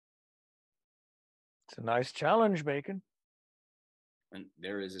 It's a nice challenge, Bacon. And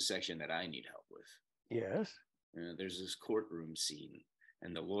there is a section that I need help with. Yes. There's this courtroom scene,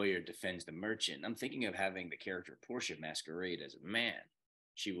 and the lawyer defends the merchant. I'm thinking of having the character Portia masquerade as a man.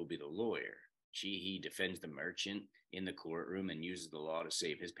 She will be the lawyer. He defends the merchant in the courtroom and uses the law to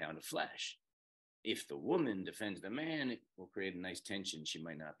save his pound of flesh. If the woman defends the man, it will create a nice tension. She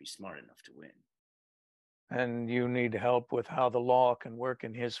might not be smart enough to win. And you need help with how the law can work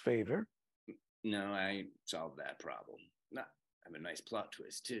in his favor? No, I solved that problem. I have a nice plot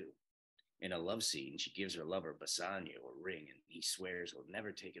twist, too. In a love scene, she gives her lover Bassanio a ring, and he swears he'll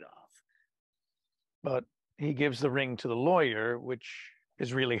never take it off. But he gives the ring to the lawyer, which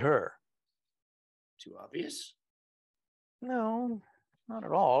is really her. Too obvious? No, not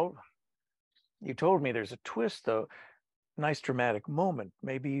at all. You told me there's a twist, though. Nice dramatic moment.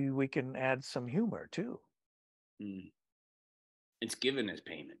 Maybe we can add some humor, too. It's given as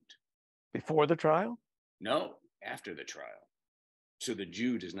payment. Before the trial? No, after the trial. So the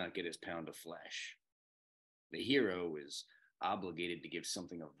Jew does not get his pound of flesh. The hero is obligated to give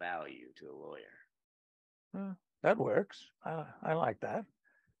something of value to the lawyer. That works. I like that.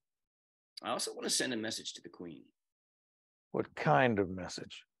 I also want to send a message to the Queen. What kind of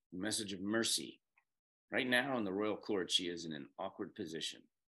message? A message of mercy. Right now in the royal court, she is in an awkward position.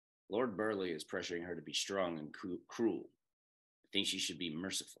 Lord Burleigh is pressuring her to be strong and cruel. I think she should be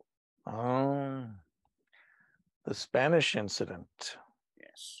merciful. Oh, the Spanish incident.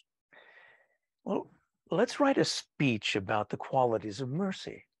 Yes. Well, let's write a speech about the qualities of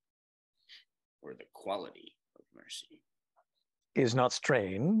mercy. or the quality of mercy. Is not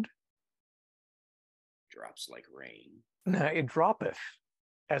strained. Drops like rain. It droppeth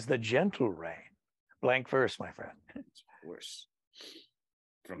as the gentle rain. Blank verse, my friend. It's worse.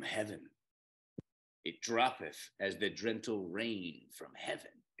 From heaven. It droppeth as the gentle rain from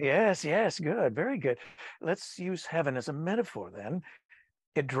heaven. Yes, good, very good. Let's use heaven as a metaphor then.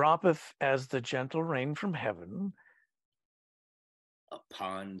 It droppeth as the gentle rain from heaven.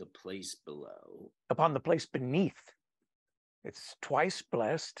 Upon the place below. Upon the place beneath. It's twice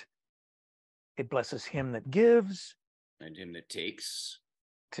blessed. It blesses him that gives. And him that takes.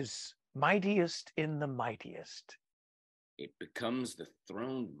 'Tis mightiest in the mightiest. It becomes the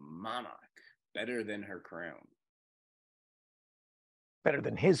throned monarch, better than her crown. Better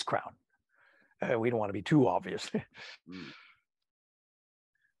than his crown. We don't want to be too obvious.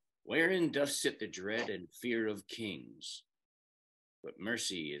 Wherein doth sit the dread and fear of kings, but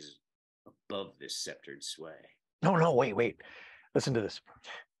mercy is above this sceptered sway. No, wait. Listen to this.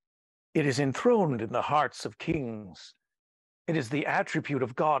 It is enthroned in the hearts of kings. It is the attribute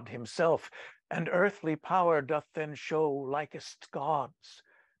of God himself, and earthly power doth then show likest gods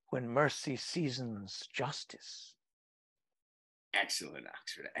when mercy seasons justice. Excellent,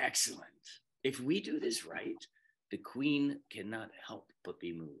 Oxford, excellent. If we do this right, the Queen cannot help but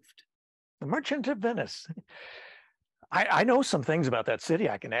be moved. The Merchant of Venice. I know some things about that city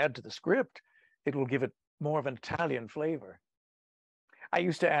I can add to the script. It will give it more of an Italian flavor. I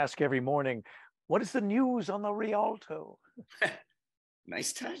used to ask every morning, what is the news on the Rialto?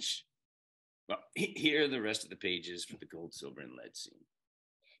 Nice touch. Well, here are the rest of the pages for the gold, silver, and lead scene.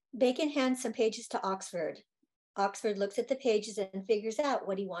 Bacon hands some pages to Oxford. Oxford looks at the pages and figures out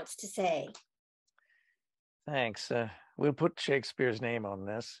what he wants to say. Thanks. We'll put Shakespeare's name on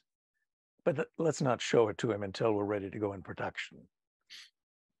this, but let's not show it to him until we're ready to go in production.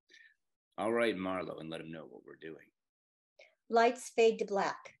 I'll write Marlowe and let him know what we're doing. Lights fade to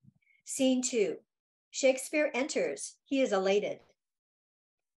black. Scene 2. Shakespeare enters. He is elated.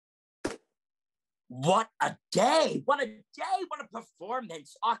 What a day! What a day! What a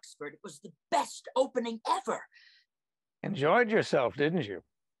performance, Oxford. It was the best opening ever. Enjoyed yourself, didn't you?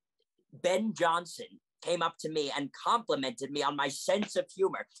 Ben Jonson came up to me and complimented me on my sense of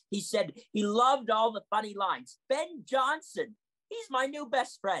humor. He said he loved all the funny lines. Ben Jonson, he's my new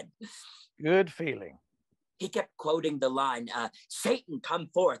best friend. Good feeling. He kept quoting the line, Satan come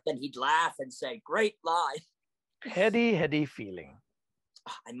forth, and he'd laugh and say, great line. Heady feeling.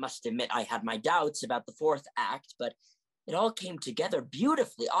 I must admit I had my doubts about the fourth act, but it all came together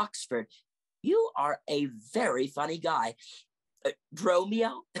beautifully. Oxford, you are a very funny guy.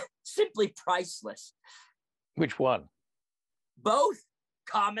 Dromio, simply priceless. Which one? Both.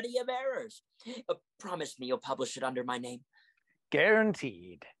 Comedy of Errors. Promise me you'll publish it under my name.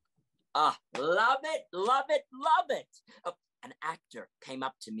 Guaranteed. Love it, love it, love it. An actor came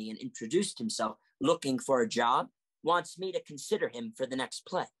up to me and introduced himself, looking for a job, wants me to consider him for the next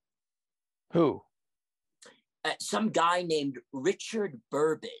play. Who? Some guy named Richard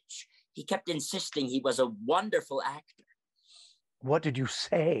Burbage. He kept insisting he was a wonderful actor. What did you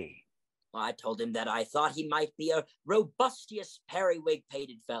say? Well, I told him that I thought he might be a robustious,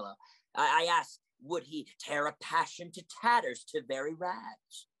 periwig-pated fellow. I asked, would he tear a passion to tatters to very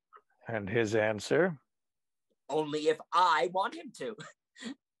rags? And his answer? Only if I want him to.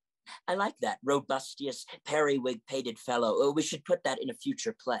 I like that, robustious, periwig-pated fellow. We should put that in a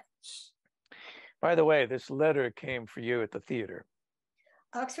future play. By the way, this letter came for you at the theater.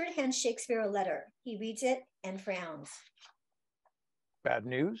 Oxford hands Shakespeare a letter. He reads it and frowns. Bad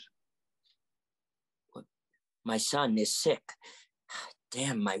news? My son is sick.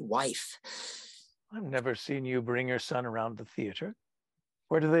 Damn, my wife. I've never seen you bring your son around the theater.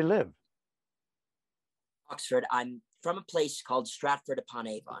 Where do they live? Oxford, I'm from a place called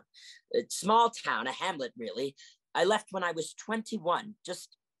Stratford-upon-Avon. A small town, a hamlet, really. I left when I was 21,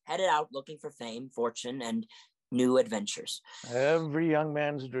 just headed out looking for fame, fortune, and new adventures. Every young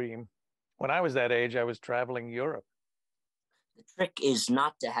man's dream. When I was that age, I was traveling Europe. The trick is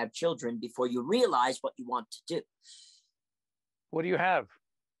not to have children before you realize what you want to do. What do you have?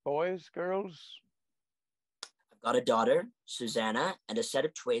 Boys, girls? I've got a daughter, Susanna, and a set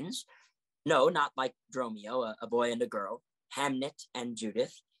of twins. No, not like Dromio, a boy and a girl. Hamnet and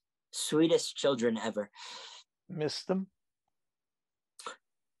Judith. Sweetest children ever. Miss them?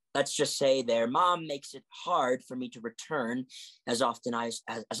 Let's just say their mom makes it hard for me to return as often as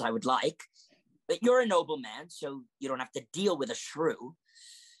I would like. But you're a noble man, so you don't have to deal with a shrew.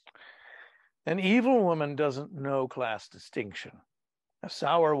 An evil woman doesn't know class distinction. A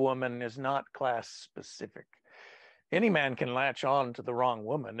sour woman is not class specific. Any man can latch on to the wrong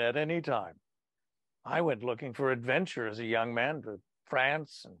woman at any time. I went looking for adventure as a young man to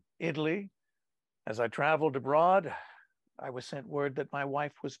France and Italy. As I traveled abroad, I was sent word that my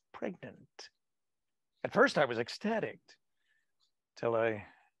wife was pregnant. At first, I was ecstatic, till I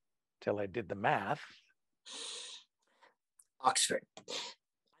did the math. Oxford.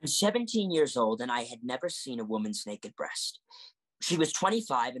 I'm 17 years old, and I had never seen a woman's naked breast. She was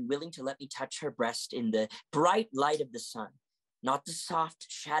 25 and willing to let me touch her breast in the bright light of the sun, not the soft,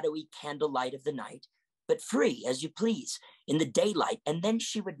 shadowy candlelight of the night, but free as you please in the daylight. And then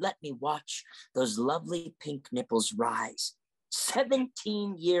she would let me watch those lovely pink nipples rise.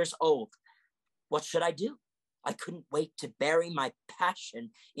 17 years old. What should I do? I couldn't wait to bury my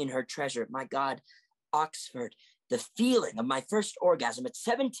passion in her treasure. My God, Oxford, the feeling of my first orgasm at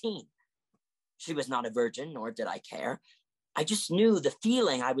 17. She was not a virgin, nor did I care. I just knew the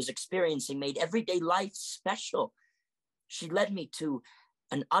feeling I was experiencing made everyday life special. She led me to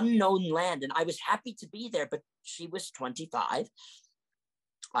an unknown land, and I was happy to be there, but she was 25.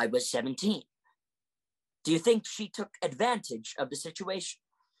 I was 17. Do you think she took advantage of the situation?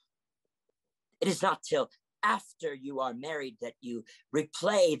 It is not till after you are married that you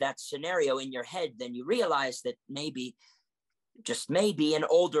replay that scenario in your head, then you realize that maybe, just maybe, an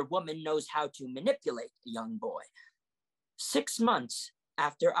older woman knows how to manipulate a young boy. 6 months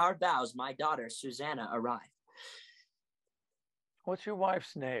after our vows, my daughter, Susanna, arrived. What's your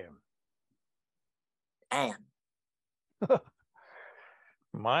wife's name? Anne.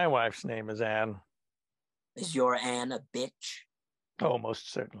 My wife's name is Anne. Is your Anne a bitch? Oh,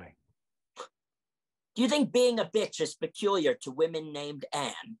 most certainly. Do you think being a bitch is peculiar to women named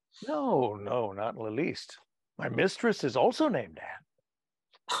Anne? No, not in the least. My mistress is also named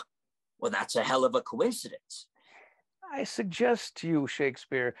Anne. Well, that's a hell of a coincidence. I suggest to you,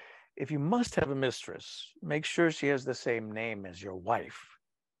 Shakespeare, if you must have a mistress, make sure she has the same name as your wife.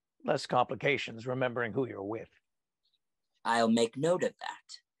 Less complications remembering who you're with. I'll make note of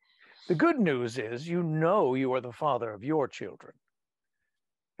that. The good news is you know you are the father of your children.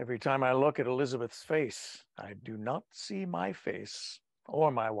 Every time I look at Elizabeth's face, I do not see my face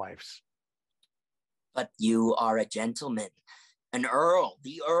or my wife's. But you are a gentleman, an earl,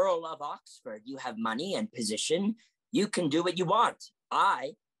 the Earl of Oxford. You have money and position. You can do what you want.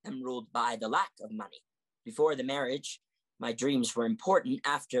 I am ruled by the lack of money. Before the marriage, my dreams were important.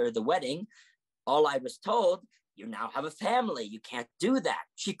 After the wedding, all I was told, you now have a family. You can't do that.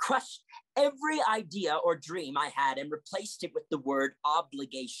 She crushed every idea or dream I had and replaced it with the word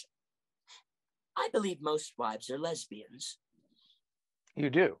obligation. I believe most wives are lesbians. You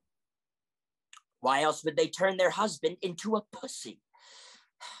do? Why else would they turn their husband into a pussy?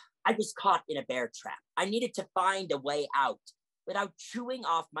 I was caught in a bear trap. I needed to find a way out without chewing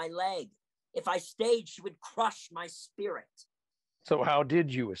off my leg. If I stayed, she would crush my spirit. So how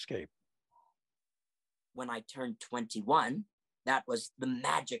did you escape? When I turned 21, that was the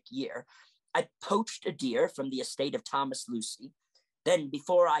magic year, I poached a deer from the estate of Thomas Lucy. Then,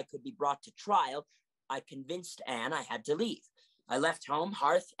 before I could be brought to trial, I convinced Anne I had to leave. I left home,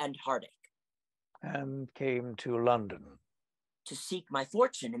 hearth and heartache. And came to London. To seek my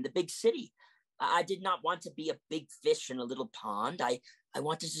fortune in the big city. I did not want to be a big fish in a little pond. I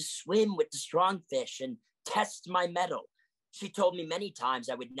wanted to swim with the strong fish and test my mettle. She told me many times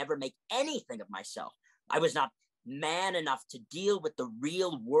I would never make anything of myself. I was not man enough to deal with the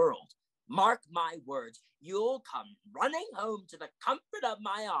real world. Mark my words, you'll come running home to the comfort of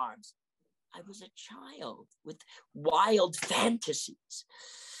my arms. I was a child with wild fantasies.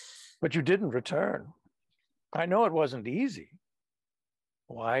 But you didn't return. I know it wasn't easy.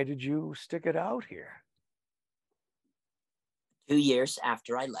 Why did you stick it out here? 2 years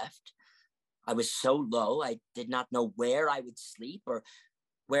after I left, I was so low, I did not know where I would sleep or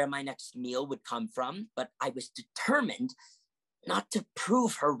where my next meal would come from, but I was determined not to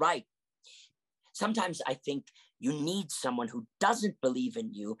prove her right. Sometimes I think you need someone who doesn't believe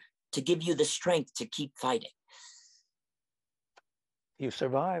in you to give you the strength to keep fighting. You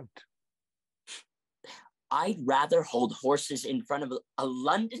survived. I'd rather hold horses in front of a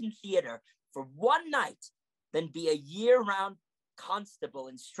London theater for one night than be a year-round constable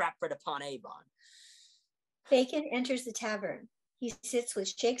in Stratford-upon-Avon. Bacon enters the tavern. He sits with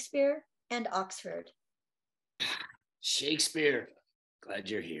Shakespeare and Oxford. Shakespeare, glad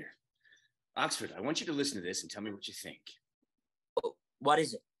you're here. Oxford, I want you to listen to this and tell me what you think. Oh, what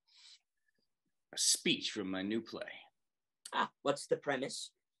is it? A speech from my new play. What's the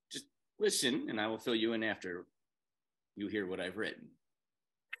premise? Just listen, and I will fill you in after you hear what I've written.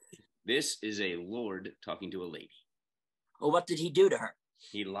 This is a lord talking to a lady. Oh, what did he do to her?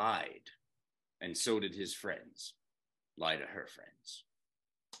 He lied, and so did his friends. Lie to her friends.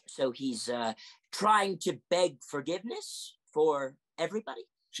 So he's trying to beg forgiveness for everybody?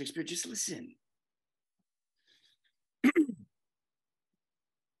 Shakespeare, just listen.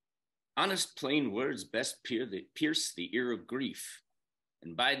 Honest, plain words best pierce the ear of grief,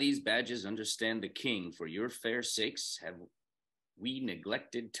 and by these badges understand the king. For your fair sakes have we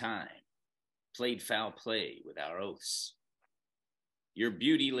neglected time, played foul play with our oaths. Your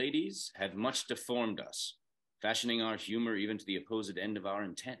beauty, ladies, have much deformed us, fashioning our humor even to the opposed end of our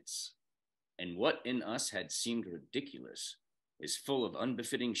intents. And what in us had seemed ridiculous is full of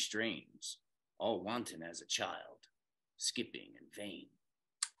unbefitting strains, all wanton as a child, skipping and vain.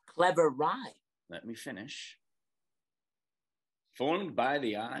 Clever rhyme. Let me finish. Formed by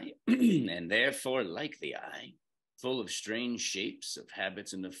the eye, and therefore like the eye, full of strange shapes, of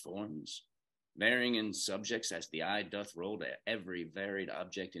habits and of forms, varying in subjects as the eye doth roll to every varied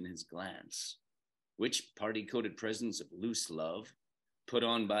object in his glance, which party-coated presence of loose love, put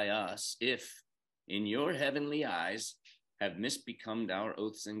on by us, if, in your heavenly eyes, have misbecomed our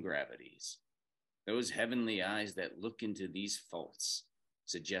oaths and gravities, those heavenly eyes that look into these faults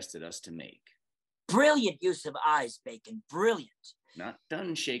suggested us to make. Brilliant use of eyes, Bacon, brilliant. Not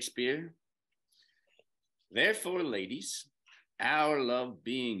done, Shakespeare. Therefore, ladies, our love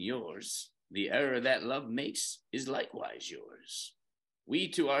being yours, the error that love makes is likewise yours. We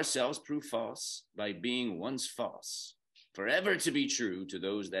to ourselves prove false by being once false, forever to be true to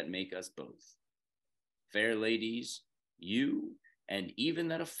those that make us both. Fair ladies, you, and even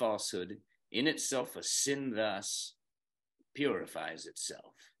that of falsehood, in itself a sin thus, purifies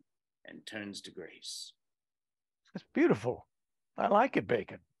itself and turns to grace. It's beautiful. I like it,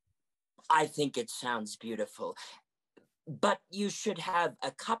 Bacon. I think it sounds beautiful. But you should have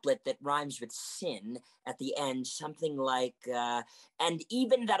a couplet that rhymes with sin at the end, something like, and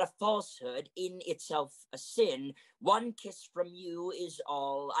even that a falsehood, in itself a sin, one kiss from you is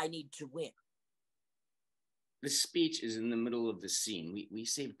all I need to win. The speech is in the middle of the scene. We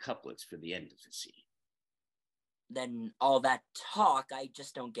save couplets for the end of the scene. Then all that talk, I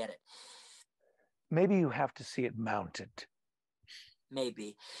just don't get it. Maybe you have to see it mounted.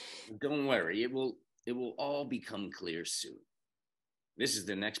 Maybe. Don't worry, it will all become clear soon. This is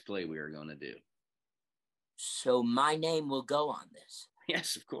the next play we are going to do. So my name will go on this?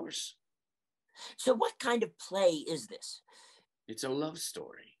 Yes, of course. So what kind of play is this? It's a love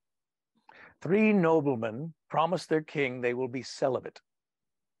story. 3 noblemen promise their king they will be celibate.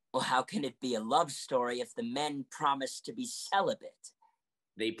 Well, how can it be a love story if the men promise to be celibate?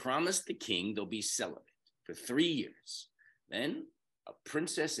 They promise the king they'll be celibate for 3 years. Then a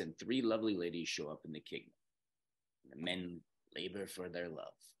princess and 3 lovely ladies show up in the kingdom. The men labor for their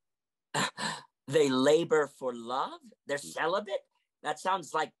love. They labor for love? They're celibate? That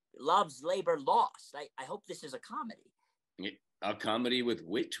sounds like love's labor lost. I hope this is a comedy. A comedy with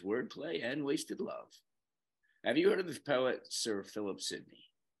wit, wordplay, and wasted love. Have you heard of the poet Sir Philip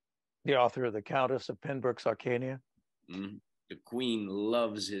Sidney? The author of the Countess of Pembroke's Arcania? Mm-hmm. The Queen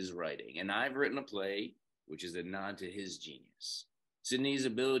loves his writing, and I've written a play which is a nod to his genius. Sidney's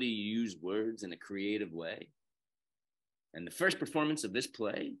ability to use words in a creative way. And the first performance of this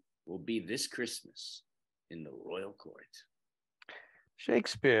play will be this Christmas in the royal court.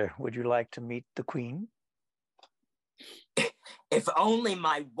 Shakespeare, would you like to meet the Queen? If only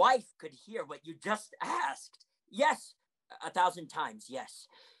my wife could hear what you just asked. Yes, 1,000 times, yes.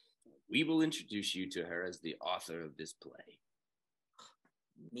 We will introduce you to her as the author of this play.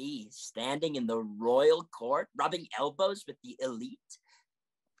 Me standing in the royal court, rubbing elbows with the elite?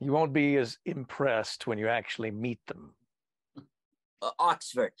 You won't be as impressed when you actually meet them.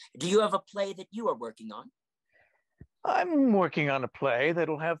 Oxford, do you have a play that you are working on? I'm working on a play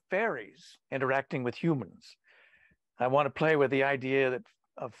that'll have fairies interacting with humans. I want to play with the idea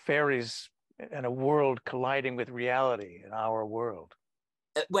of fairies and a world colliding with reality in our world.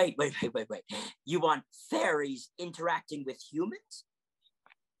 Wait. You want fairies interacting with humans?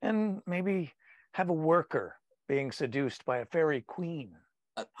 And maybe have a worker being seduced by a fairy queen.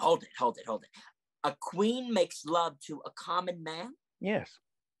 Hold it. A queen makes love to a common man? Yes.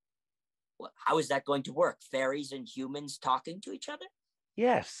 Well, how is that going to work? Fairies and humans talking to each other?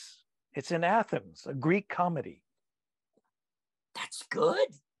 Yes. It's in Athens, a Greek comedy. That's good.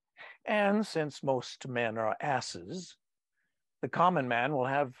 And since most men are asses, the common man will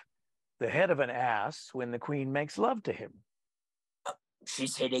have the head of an ass when the queen makes love to him.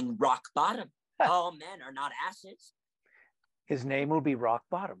 She's hitting rock bottom. All men are not asses. His name will be Rock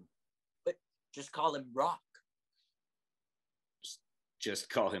Bottom. But just call him Rock. Just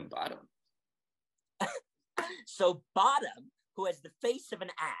call him Bottom. So Bottom, who has the face of an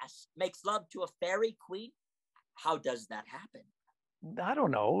ass, makes love to a fairy queen? How does that happen? I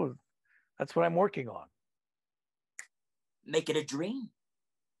don't know. That's what I'm working on. Make it a dream.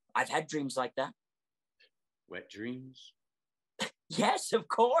 I've had dreams like that. Wet dreams? Yes, of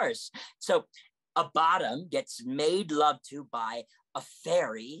course. So a bottom gets made love to by a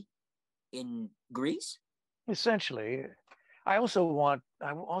fairy in Greece? Essentially. I also want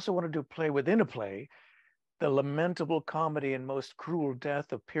to do play within a play, the lamentable comedy and most cruel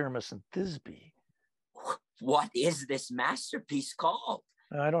death of Pyramus and Thisbe. What is this masterpiece called?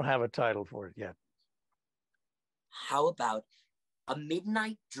 I don't have a title for it yet. How about A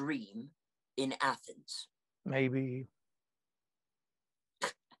Midnight Dream in Athens? Maybe.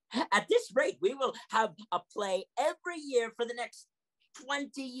 At this rate, we will have a play every year for the next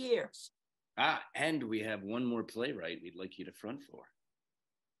 20 years. Ah, and we have one more playwright we'd like you to front for.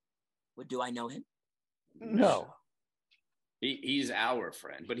 Well, do I know him? No. He's our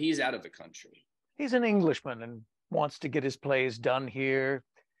friend, but he's out of the country. He's an Englishman and wants to get his plays done here,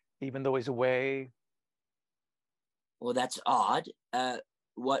 even though he's away. Well, that's odd.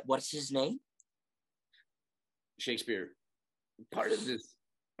 What's his name? Shakespeare, part of this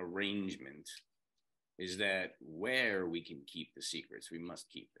arrangement is that where we can keep the secrets, we must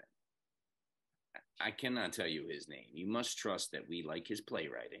keep them. I cannot tell you his name. You must trust that we like his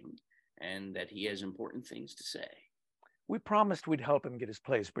playwriting and that he has important things to say. We promised we'd help him get his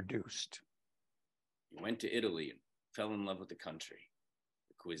plays produced. He went to Italy and fell in love with the country,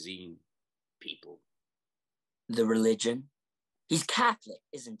 the cuisine, people. The religion. He's Catholic,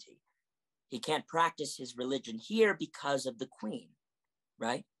 isn't he? He can't practice his religion here because of the Queen,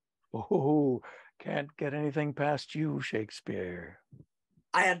 right? Oh, can't get anything past you, Shakespeare.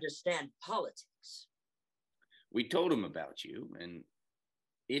 I understand politics. We told him about you, and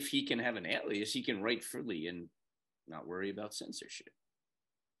if he can have an alias, he can write freely and not worry about censorship.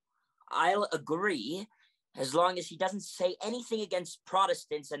 I'll agree, as long as he doesn't say anything against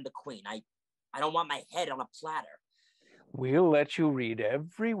Protestants and the Queen. I don't want my head on a platter. We'll let you read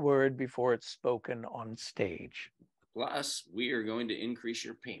every word before it's spoken on stage. Plus, we are going to increase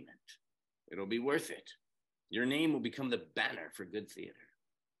your payment. It'll be worth it. Your name will become the banner for good theater.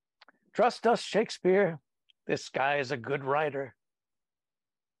 Trust us, Shakespeare. This guy is a good writer.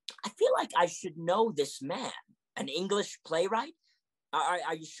 I feel like I should know this man, an English playwright.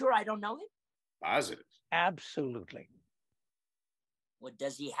 Are you sure I don't know him? Positive. Absolutely. Well,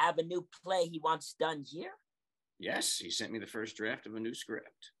 does he have a new play he wants done here? Yes, he sent me the first draft of a new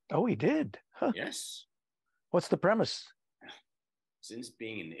script. Oh, he did? Huh. Yes. What's the premise? Since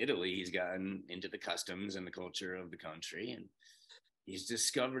being in Italy, he's gotten into the customs and the culture of the country, and he's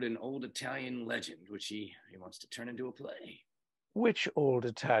discovered an old Italian legend, which he wants to turn into a play. Which old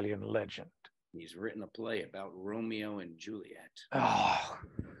Italian legend? He's written a play about Romeo and Juliet. Oh,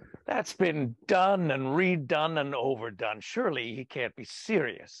 that's been done and redone and overdone. Surely he can't be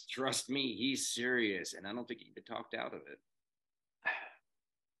serious. Trust me, he's serious, and I don't think he could be talked out of it.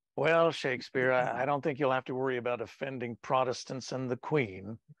 Well, Shakespeare, I don't think you'll have to worry about offending Protestants and the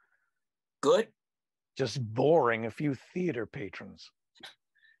Queen. Good. Just boring a few theater patrons.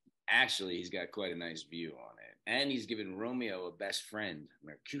 Actually, he's got quite a nice view on it. And he's given Romeo a best friend,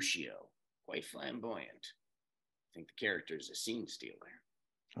 Mercutio, quite flamboyant. I think the character's a scene stealer.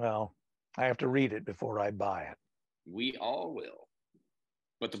 Well, I have to read it before I buy it. We all will.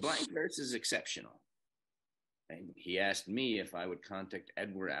 But the blank verse is exceptional. And he asked me if I would contact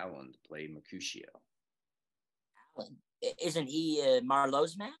Edward Allen to play Mercutio. Allen? Isn't he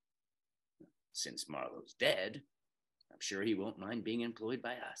Marlowe's man? Since Marlowe's dead, I'm sure he won't mind being employed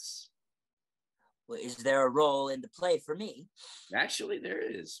by us. Well, is there a role in the play for me? Actually, there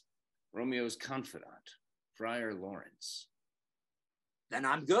is. Romeo's confidant, Friar Lawrence. Then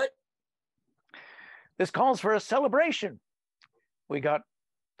I'm good. This calls for a celebration. We got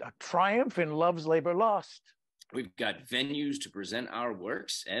a triumph in Love's Labor Lost. We've got venues to present our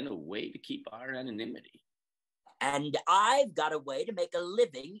works and a way to keep our anonymity. And I've got a way to make a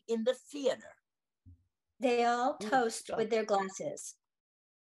living in the theater. They all toast with their glasses.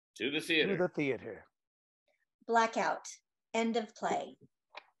 To the theater. To the theater. Blackout. End of play.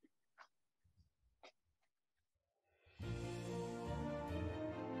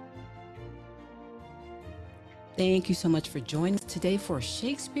 Thank you so much for joining us today for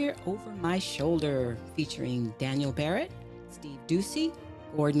Shakespeare Over My Shoulder, featuring Daniel Barrett, Steve Ducey,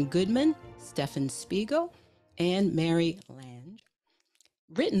 Gordon Goodman, Stefan Spiegel, and Mary Lange.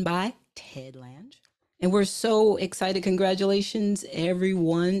 Written by Ted Lange. And we're so excited. Congratulations,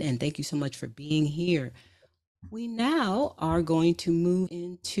 everyone. And thank you so much for being here. We now are going to move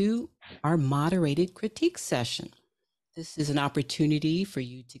into our moderated critique session. This is an opportunity for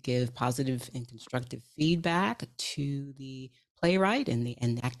you to give positive and constructive feedback to the playwright and the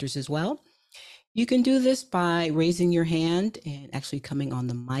actors as well. You can do this by raising your hand and actually coming on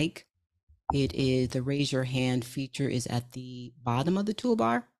the mic. It is the raise your hand feature is at the bottom of the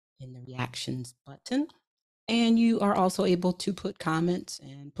toolbar in the reactions button. And you are also able to put comments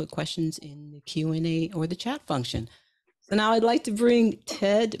and put questions in the Q&A or the chat function. So now I'd like to bring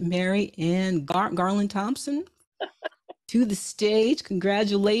Ted, Mary, and Garland Thompson to the stage.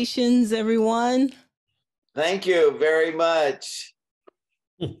 Congratulations, everyone. Thank you very much.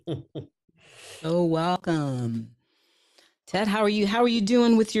 So welcome. Ted, how are you? How are you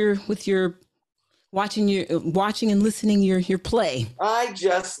doing with your watching and listening your play? I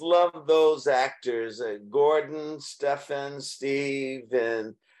just love those actors, Gordon, Stefan, Steve,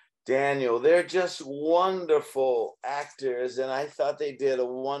 and Daniel. They're just wonderful actors, and I thought they did a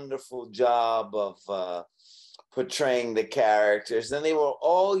wonderful job of portraying the characters, and they were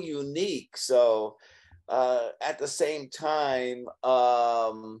all unique. So at the same time,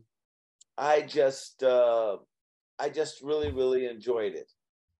 I just really enjoyed it.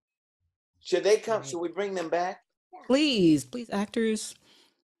 Should they come? Should we bring them back? Please, actors,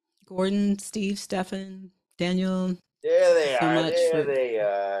 Gordon, Steve, Stefan, Daniel. There they are. There they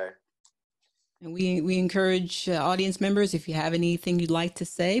are. And we encourage audience members, if you have anything you'd like to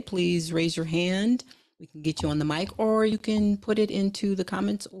say, please raise your hand. We can get you on the mic, or you can put it into the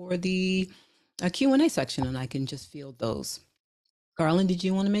comments or the Q&A section, and I can just field those. Garland, did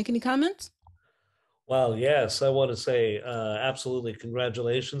you want to make any comments? Well, yes, I want to say absolutely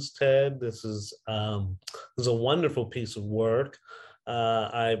congratulations, Ted. This is a wonderful piece of work.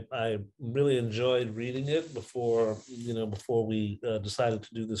 I really enjoyed reading it before we decided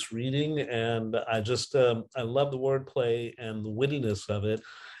to do this reading, and I just I love the wordplay and the wittiness of it,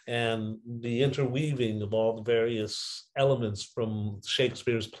 and the interweaving of all the various elements from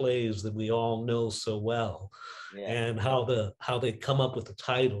Shakespeare's plays that we all know so well. Yeah. And how they come up with the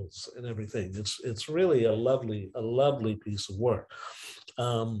titles and everything. It's really a lovely piece of work.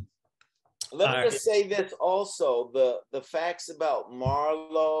 Let me just say this also, the facts about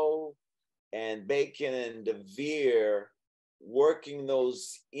Marlowe and Bacon and De Vere, working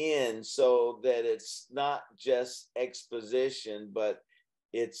those in so that it's not just exposition, but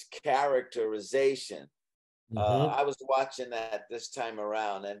it's characterization. Mm-hmm. I was watching that this time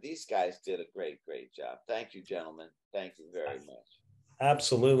around, and these guys did a great job. Thank you, gentlemen. Thank you very much.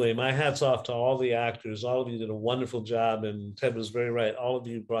 Absolutely. My hat's off to all the actors. All of you did a wonderful job, and Ted was very right. All of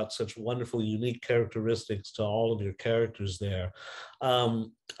you brought such wonderful, unique characteristics to all of your characters there.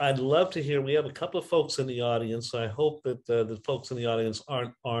 I'd love to hear, we have a couple of folks in the audience, so I hope that the folks in the audience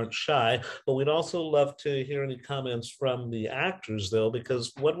aren't shy, but we'd also love to hear any comments from the actors, though,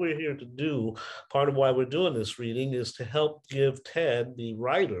 because what we're here to do, part of why we're doing this reading, is to help give Ted, the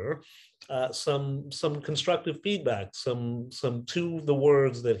writer, some constructive feedback, some to the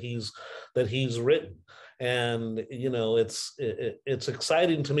words that he's written. And it's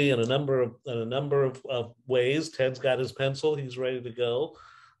exciting to me in a number of ways. Ted's got his pencil; he's ready to go.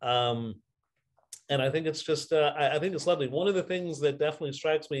 And I think it's just, I think it's lovely. One of the things that definitely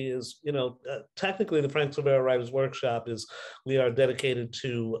strikes me is, technically the Frank Silvera Writers Workshop we are dedicated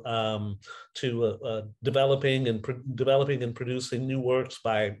to developing and producing new works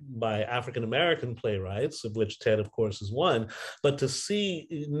by African-American playwrights, of which Ted, of course, is one. But to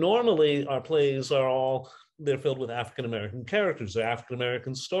see, normally our plays they're filled with African-American characters, they're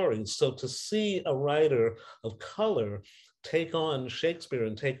African-American stories. So to see a writer of color take on Shakespeare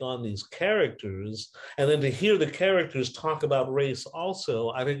and take on these characters, and then to hear the characters talk about race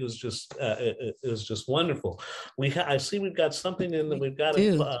also, I think it was just wonderful. I see we've got something in that we've got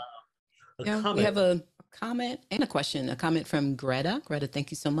a comment. We have a comment and a question. A comment from Greta. Greta,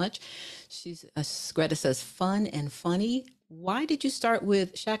 thank you so much. Greta says, fun and funny. Why did you start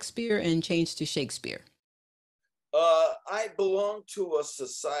with Shakespeare and change to Shakespeare? I belong to a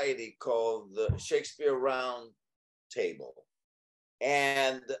society called the Shakespeare Round Table,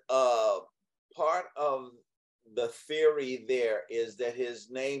 and part of the theory there is that his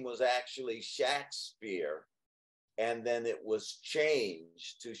name was actually Shakespeare, and then it was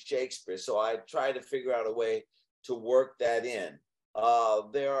changed to Shakespeare. So I tried to figure out a way to work that in.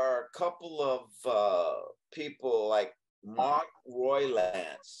 There are a couple of people, like Mark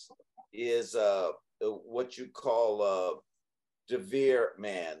Roylance is what you call a De Vere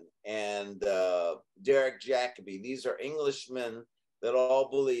man, and Derek Jacobi. These are Englishmen that all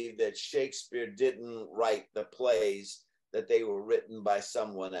believe that Shakespeare didn't write the plays, that they were written by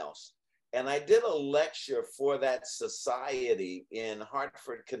someone else. And I did a lecture for that society in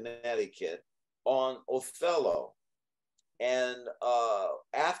Hartford, Connecticut on Othello. And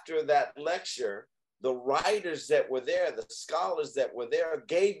after that lecture, the writers that were there, the scholars that were there,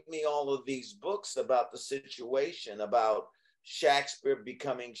 gave me all of these books about the situation, about Shakespeare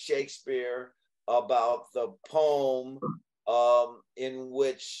becoming Shakespeare, about the poem in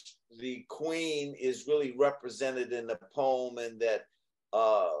which the queen is really represented in the poem, and that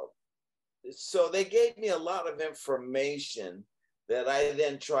so they gave me a lot of information that I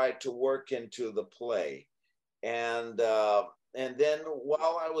then tried to work into the play. And then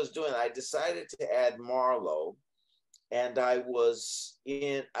while I was doing it, I decided to add Marlowe. And I was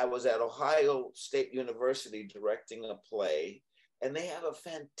at Ohio State University directing a play, and they have a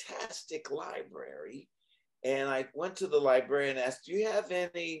fantastic library. And I went to the librarian and asked, do you have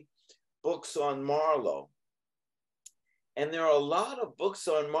any books on Marlowe? And there are a lot of books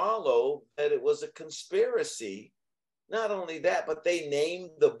on Marlowe that it was a conspiracy. Not only that, but they named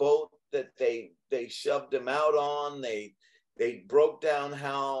the boat that they shoved him out on. They broke down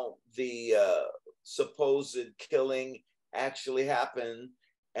how the supposed killing actually happened,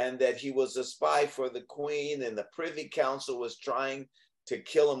 and that he was a spy for the queen, and the Privy Council was trying to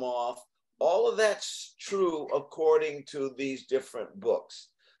kill him off. All of that's true according to these different books.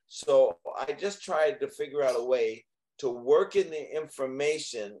 So I just tried to figure out a way to work in the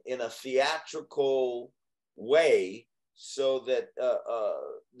information in a theatrical way so that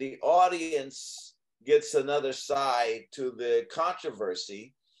the audience gets another side to the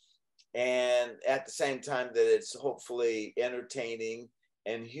controversy, and at the same time that it's hopefully entertaining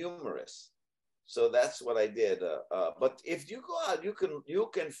and humorous. So that's what I did. But if you go out, you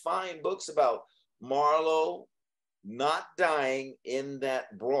can find books about Marlowe not dying in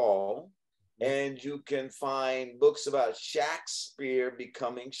that brawl, and you can find books about Shakespeare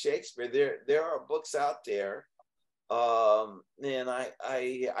becoming Shakespeare. There are books out there, and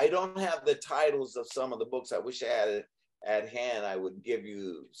I don't have the titles of some of the books. I wish I had it at hand. I would give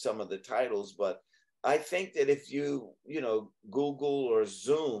you some of the titles, but I think that if you Google or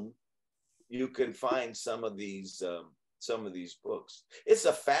Zoom, you can find some of these books. It's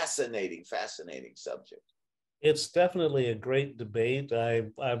a fascinating subject. It's definitely a great debate.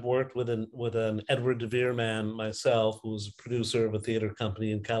 I've worked with an Edward de Vere man myself, who's a producer of a theater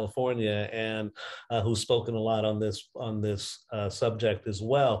company in California, and who's spoken a lot on this subject as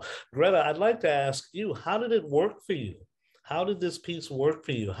well. Greta, I'd like to ask you, how did it work for you? How did this piece work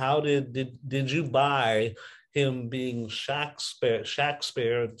for you? How did you buy him being Shakespeare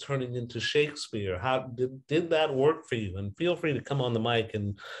turning into Shakespeare? How did that work for you? And feel free to come on the mic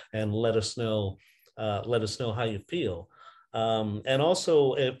and let us know how you feel. And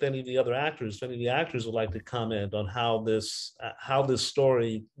also, if any of the actors would like to comment on how this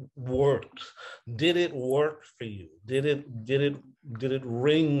story worked. Did it work for you? Did it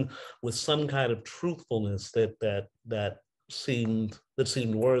ring with some kind of truthfulness that seemed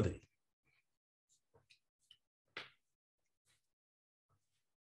worthy?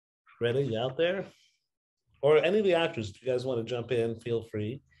 Greta, you out there? Or any of the actors, if you guys want to jump in, feel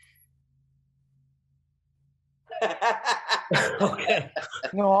free. Okay.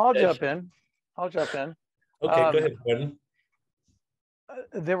 No, I'll jump in. Okay, go ahead, Gordon.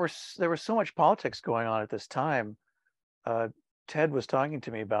 There was so much politics going on at this time. Ted was talking to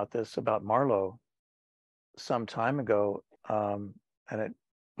me about Marlowe some time ago, and it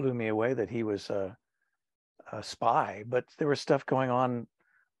blew me away that he was a spy. But there was stuff going on.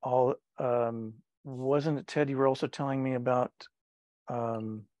 Wasn't it, Ted? You were also telling me about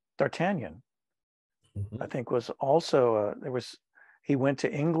D'Artagnan. I think was also he went to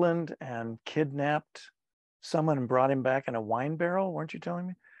England and kidnapped someone and brought him back in a wine barrel, weren't you telling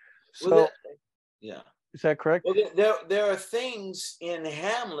me? So yeah, is that correct? Well, there are things in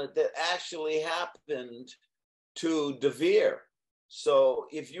Hamlet that actually happened to De Vere. So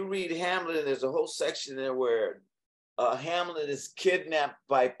if you read Hamlet, there's a whole section there where Hamlet is kidnapped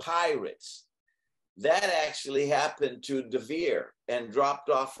by pirates. That actually happened to De Vere and dropped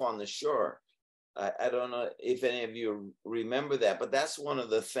off on the shore. I don't know if any of you remember that, but that's one of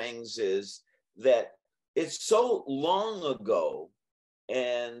the things, is that it's so long ago,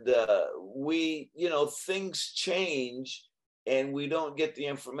 and things change and we don't get the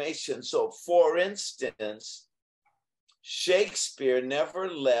information. So for instance, Shakespeare never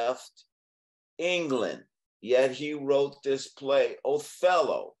left England, yet he wrote this play,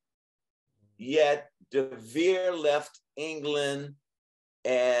 Othello. Yet De Vere left England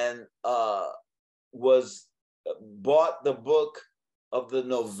and bought the book of the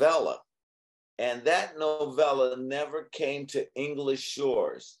novella, and that novella never came to English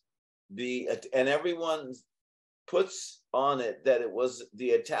shores. And everyone puts on it that it was the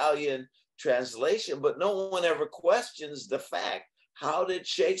Italian translation, but no one ever questions the fact: how did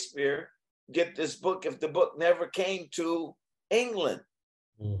Shakespeare get this book if the book never came to England?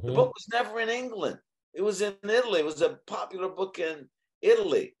 Mm-hmm. The book was never in England. It was in Italy. It was a popular book in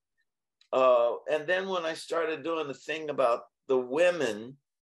Italy. And then when I started doing the thing about the women,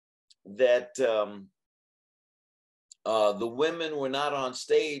 that the women were not on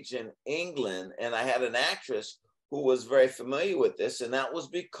stage in England, and I had an actress who was very familiar with this, and that was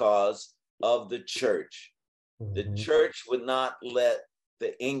because of the church. Mm-hmm. The church would not let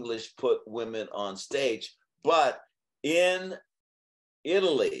the English put women on stage, but in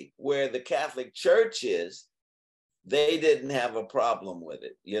Italy, where the Catholic Church is, they didn't have a problem with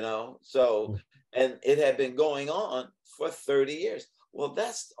it, you know? So, and it had been going on for 30 years. Well,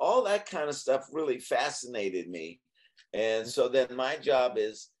 that's all that kind of stuff really fascinated me. And so then my job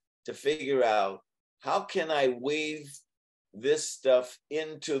is to figure out, how can I weave this stuff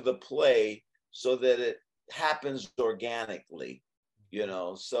into the play so that it happens organically, you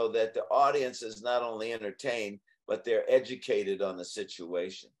know, so that the audience is not only entertained, but they're educated on the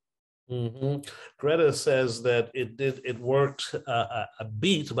situation. Mm-hmm. Greta says that it worked a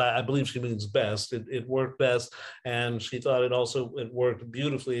beat, but I believe she means best. It worked best, and she thought it worked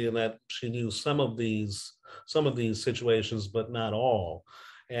beautifully in that she knew some of these situations, but not all.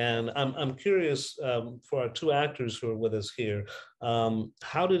 And I'm curious, for our two actors who are with us here,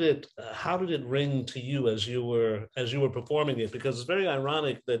 how did it ring to you as you were performing it? Because it's very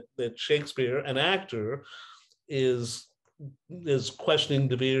ironic that Shakespeare, an actor, is questioning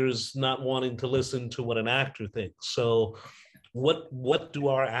De Vere's not wanting to listen to what an actor thinks. So what do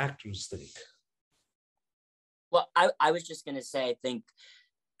our actors think? Well, I was just going to say,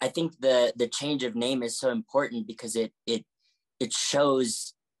 I think the change of name is so important because it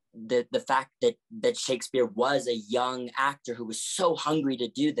shows the fact that Shakespeare was a young actor who was so hungry to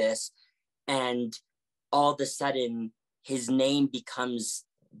do this, and all of a sudden his name becomes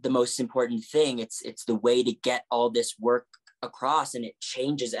the most important thing. It's the way to get all this work across, and it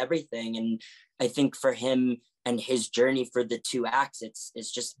changes everything. And I think for him and his journey for the two acts,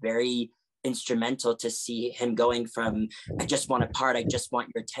 it's just very instrumental to see him going from, I just want a part, I just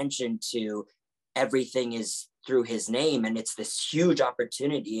want your attention, to everything is through his name. And it's this huge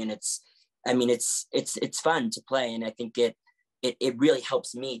opportunity. And it's fun to play. And I think it really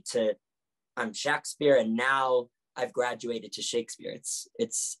helps me I'm Shakespeare, and now I've graduated to Shakespeare.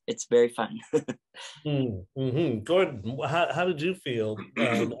 It's very fun. Mm-hmm. Gordon, how did you feel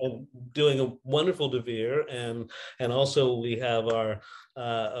doing a wonderful De Vere, and also we have our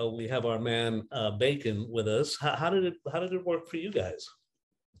man Bacon with us. How did it work for you guys?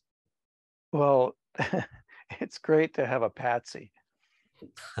 Well, it's great to have a patsy,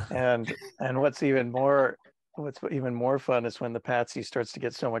 and what's even more fun is when the patsy starts to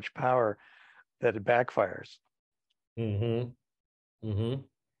get so much power that it backfires. Mm-hmm. Mm-hmm.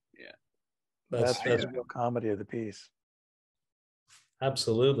 Yeah, that's the real comedy of the piece.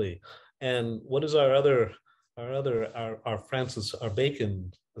 Absolutely. And what does our Francis, our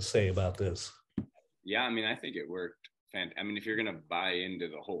Bacon, say about this? Yeah, I mean, I think it worked. I mean, if you're gonna buy into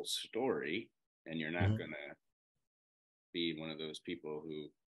the whole story, and you're not gonna be one of those people who,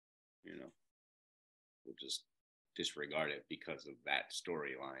 you know, will just disregard it because of that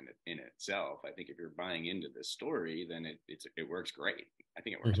storyline in itself. I think if you're buying into this story, then it works great. I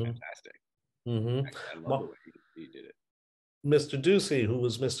think it works fantastic. Mm-hmm. I love the way he did it. Mr. Ducey, who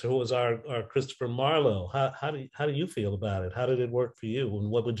was our Christopher Marlowe, how do you feel about it? How did it work for you, and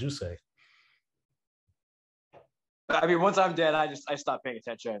what would you say? I mean, once I'm dead, I stop paying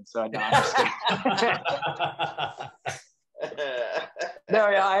attention. So no, I'm just kidding. No,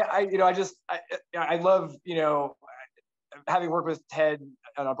 yeah, I love, you know, having worked with Ted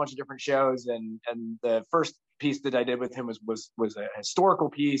on a bunch of different shows, and the first piece that I did with him was a historical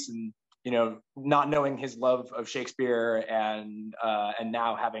piece, and you know, not knowing his love of Shakespeare, and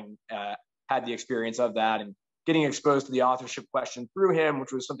now having had the experience of that, and getting exposed to the authorship question through him,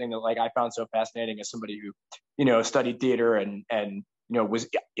 which was something that like I found so fascinating as somebody who, you know, studied theater and you know, was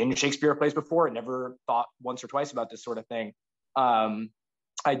in Shakespeare plays before and never thought once or twice about this sort of thing.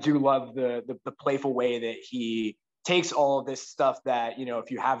 I do love the playful way that he takes all of this stuff that, you know,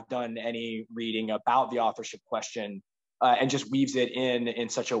 if you have done any reading about the authorship question, and just weaves it in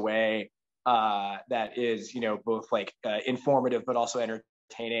such a way that is, you know, both like informative but also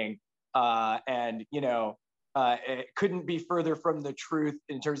entertaining, and you know, it couldn't be further from the truth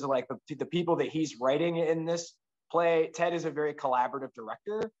in terms of like the people that he's writing in this play. Ted is a very collaborative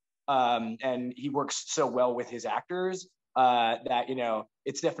director, and he works so well with his actors that, you know,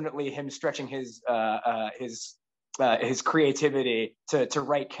 it's definitely him stretching his creativity to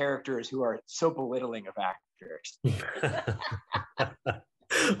write characters who are so belittling of actors.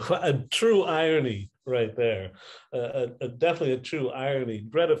 A true irony right there. Definitely a true irony.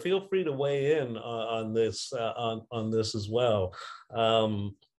 Greta, feel free to weigh in on this as well.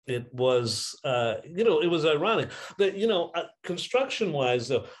 It was, it was ironic that, construction wise,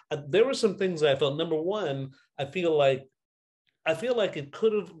 though, there were some things I felt. Number one, I feel like it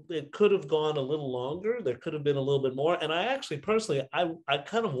could have gone a little longer. There could have been a little bit more. And I actually personally, I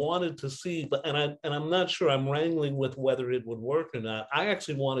kind of wanted to see, but I'm not sure, I'm wrangling with whether it would work or not. I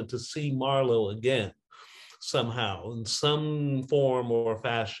actually wanted to see Marlowe again somehow in some form or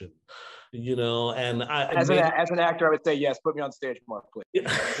fashion. And as an actor, I would say yes. Put me on stage more, please.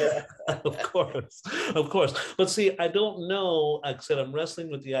 Of course. But see, I don't know. Like I said, I'm wrestling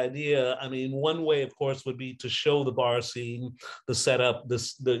with the idea. I mean, one way, of course, would be to show the bar scene, the setup,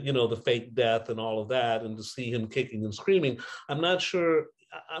 the fake death, and all of that, and to see him kicking and screaming. I'm not sure.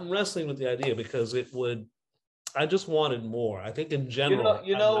 I'm wrestling with the idea because it would. I just wanted more. I think in general.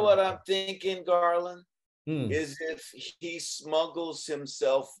 You know what I'm thinking, Garland? Is if he smuggles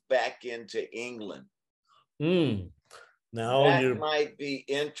himself back into England. Now that might be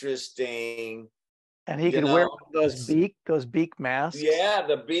interesting. And he could wear those beak masks. Yeah,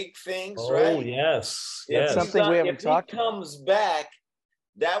 the beak things, oh, right? Oh, yes. That's something we haven't talked about. If he comes back,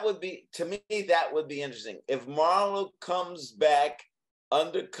 that would be, to me, that would be interesting. If Marlowe comes back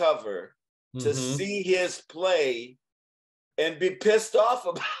undercover to see his play and be pissed off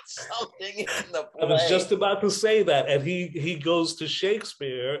about something in the play. I was just about to say that. And he goes to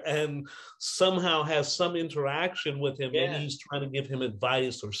Shakespeare and somehow has some interaction with him, and he's trying to give him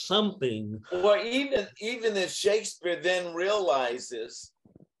advice or something. Or even if Shakespeare then realizes,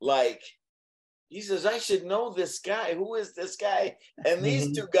 like, he says, I should know this guy. Who is this guy? And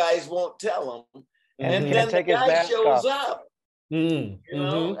these two guys won't tell him. And then the guy shows up. I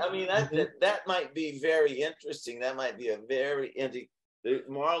mean, that might be very interesting. That might be a very interesting.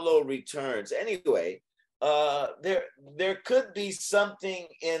 Marlowe returns. Anyway, there could be something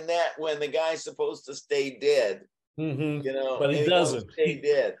in that when the guy's supposed to stay dead, but he doesn't stay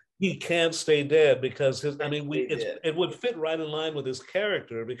dead. He can't stay dead because it would fit right in line with his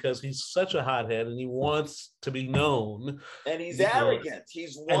character because he's such a hothead and he wants to be known. And he's arrogant.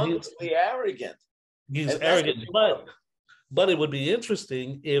 He's wonderfully arrogant. He's arrogant, but it would be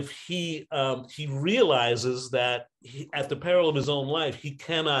interesting if he realizes that at the peril of his own life, he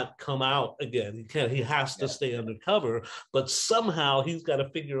cannot come out again. He has to stay undercover, but somehow he's got to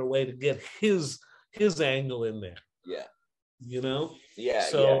figure a way to get his angle in there.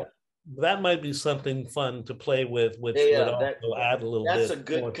 So that might be something fun to play with, which would also add a little bit. That's a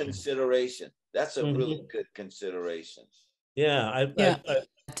good consideration. That's a really good consideration.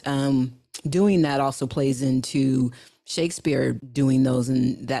 Doing that also plays into Shakespeare doing those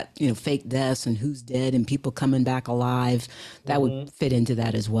and that, fake deaths and who's dead and people coming back alive. That would fit into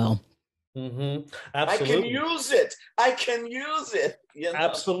that as well. Absolutely. I can use it.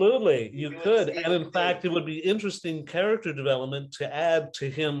 Absolutely. You could. And in fact, it would be interesting character development to add to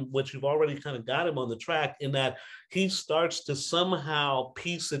him, which you've already kind of got him on the track, in that he starts to somehow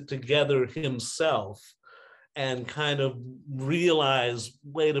piece it together himself and kind of realize,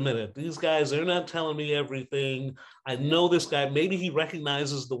 wait a minute, these guys, they're not telling me everything. I know this guy, maybe he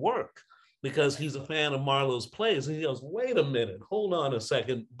recognizes the work because he's a fan of Marlowe's plays. And he goes, wait a minute, hold on a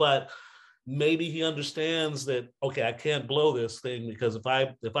second. But maybe he understands that, okay, I can't blow this thing because if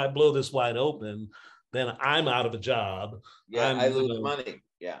I blow this wide open, then I'm out of a job. I lose money.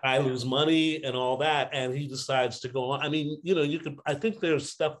 I lose money and all that. And he decides to go on. I mean, I think there's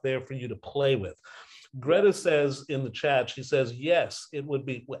stuff there for you to play with. Greta says in the chat, she says, yes, it would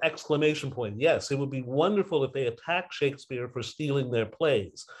be, ! Yes, it would be wonderful if they attacked Shakespeare for stealing their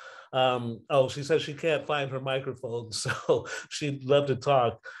plays. She says she can't find her microphone, so she'd love to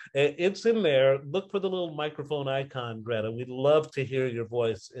talk. It's in there. Look for the little microphone icon, Greta. We'd love to hear your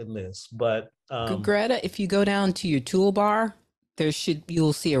voice in this. But Greta, if you go down to your toolbar,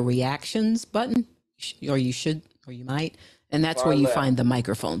 you'll see a reactions button, or you might, and that's where you find the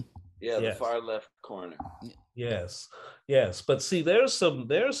microphone. The far left corner. Yes. But see, there's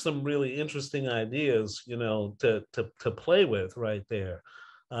some really interesting ideas, to play with right there.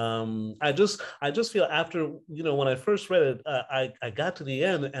 I just feel after, when I first read it, I got to the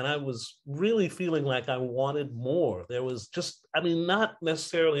end and I was really feeling like I wanted more. There was just, not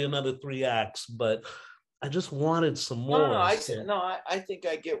necessarily another 3 acts, but I just wanted some more. I think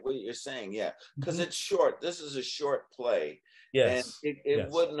I get what you're saying. Yeah. Because it's short. This is a short play. Yes. And it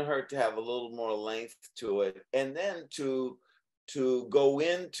wouldn't hurt to have a little more length to it. And then to go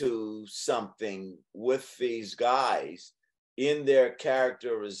into something with these guys in their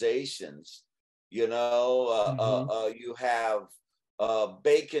characterizations, you have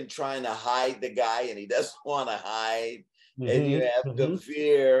Bacon trying to hide the guy and he doesn't want to hide. Mm-hmm. And you have Mm-hmm.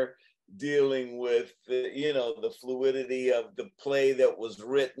 Devere dealing with the fluidity of the play that was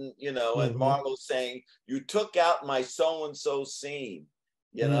written, Mm-hmm. and Marlowe saying, "You took out my so-and-so scene."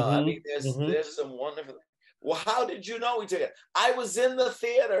 I Mm-hmm. mean, Mm-hmm. there's some wonderful. Well, how did you know we took it? I was in the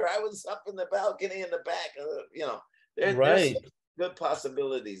theater. I was up in the balcony in the back. There's Right. some good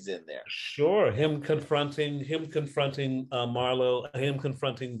possibilities in there. Sure, him confronting Marlowe, him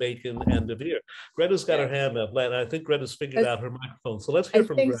confronting Bacon and Devere. Greta's got her hand up, and I think Greta's figured out her microphone. So let's hear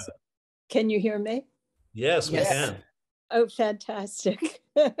from Greta. So. Can you hear me? Yes, we can. Oh, fantastic.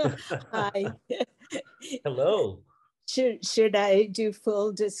 Hi. Hello. Should I do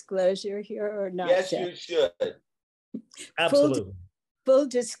full disclosure here or not? Yes, you should. Absolutely. Full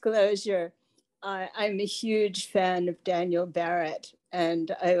disclosure, I'm a huge fan of Daniel Barrett,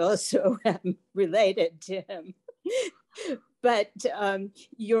 and I also am related to him. But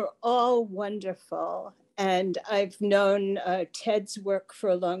you're all wonderful. And I've known Ted's work for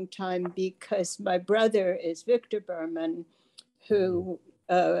a long time because my brother is Victor Berman, who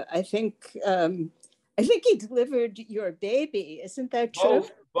I think he delivered your baby. Isn't that true?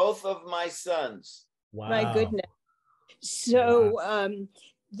 Both of my sons. Wow. My goodness. So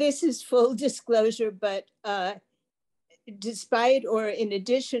this is full disclosure, but despite or in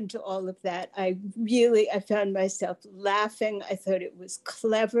addition to all of that, I found myself laughing. I thought it was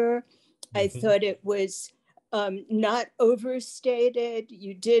clever. I thought it was not overstated.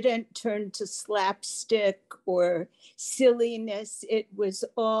 You didn't turn to slapstick or silliness. It was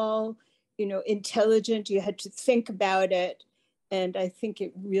all, intelligent. You had to think about it. And I think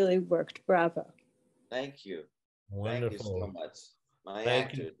it really worked. Bravo. Thank you. Wonderful. Thank you so much.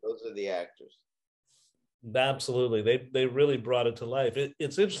 Thank you. Those are the actors. Absolutely. They really brought it to life.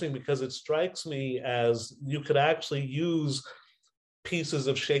 It's interesting because it strikes me as you could actually use pieces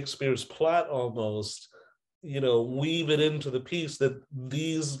of Shakespeare's plot almost, weave it into the piece that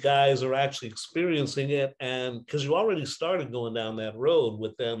these guys are actually experiencing it. And because you already started going down that road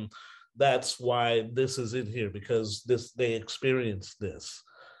with them, that's why this is in here, because they experienced this,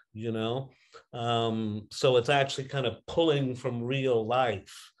 so it's actually kind of pulling from real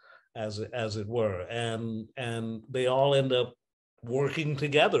life, as it were, and they all end up working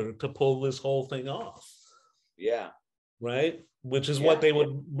together to pull this whole thing off. Yeah. Right? Which is what they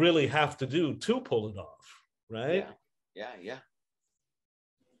would really have to do to pull it off, right? Yeah.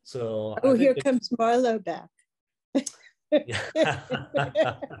 So here comes Marlowe back.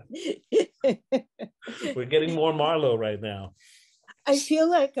 We're getting more Marlowe right now. I feel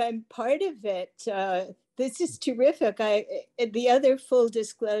like I'm part of it. This is terrific. The other full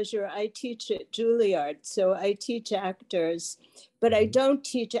disclosure, I teach at Juilliard, so I teach actors, but I don't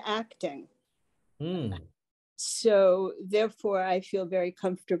teach acting. So therefore, I feel very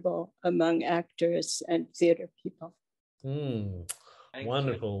comfortable among actors and theater people.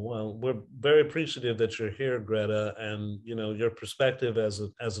 Wonderful. Well, we're very appreciative that you're here, Greta, and your perspective as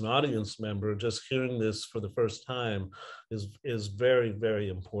an audience member, just hearing this for the first time is very, very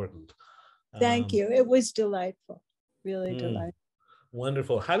important. Thank you. It was delightful, really delightful.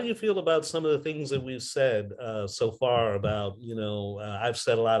 Wonderful. How do you feel about some of the things that we've said so far about, I've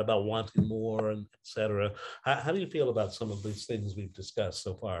said a lot about wanting more and et cetera. How do you feel about some of these things we've discussed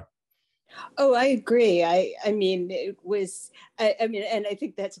so far? Oh, I agree. I mean, it was, and I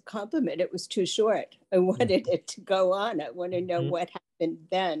think that's a compliment. It was too short. I wanted it to go on. I want to know what happened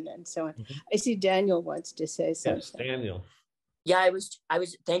then and so on. I see Daniel wants to say something. Yes, Daniel. Yeah, I was,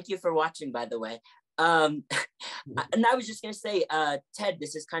 thank you for watching, by the way. And I was just going to say, Ted,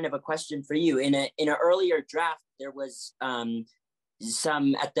 this is kind of a question for you. In an earlier draft, there was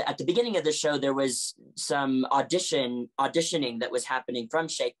some at the beginning of the show, there was some auditioning that was happening from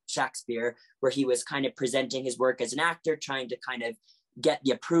Shakespeare, where he was kind of presenting his work as an actor, trying to kind of get the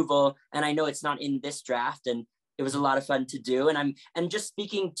approval. And I know it's not in this draft, and it was a lot of fun to do. And I'm just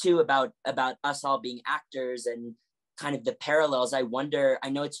speaking too about us all being actors and kind of the parallels. I wonder, I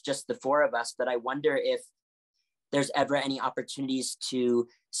know it's just the four of us, but I wonder if there's ever any opportunities to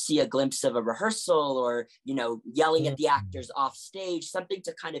see a glimpse of a rehearsal or, yelling at the actors off stage, something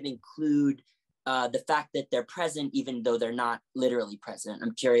to kind of include the fact that they're present, even though they're not literally present.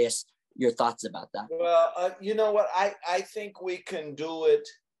 I'm curious your thoughts about that. Well, you know what? I think we can do it.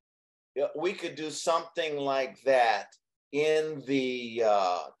 We could do something like that in the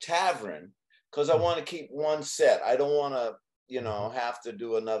tavern, because I want to keep one set. I don't want to, have to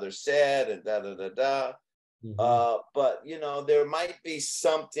do another set and da-da-da-da. But, there might be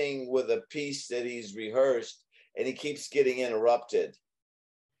something with a piece that he's rehearsed and he keeps getting interrupted.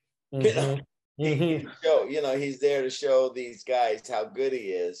 Mm-hmm. He's there to show these guys how good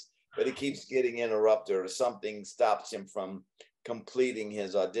he is, but he keeps getting interrupted or something stops him from completing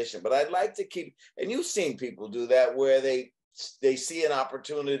his audition. But I'd like to keep, and you've seen people do that where they see an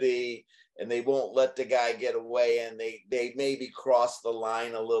opportunity and they won't let the guy get away, and they maybe cross the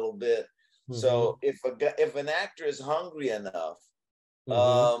line a little bit. Mm-hmm. So if an actor is hungry enough,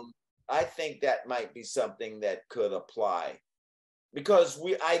 mm-hmm. I think that might be something that could apply, because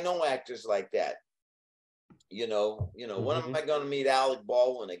I know actors like that. Mm-hmm. When am I going to meet Alec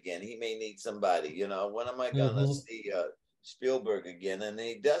Baldwin again? He may need somebody. When am I going to mm-hmm. see Spielberg again? And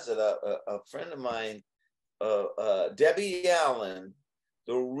he does it. A friend of mine, Debbie Allen.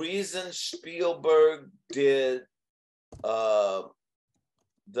 The reason Spielberg did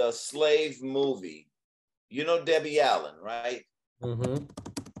the Slave movie, Debbie Allen, right? Mm-hmm.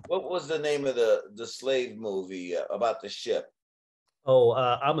 What was the name of the Slave movie about the ship? Oh,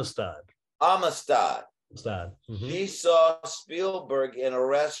 Amistad. Amistad. Mm-hmm. She saw Spielberg in a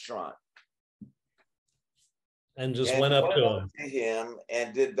restaurant. And went up to him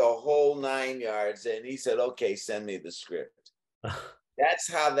and did the whole 9 yards. And he said, okay, send me the script.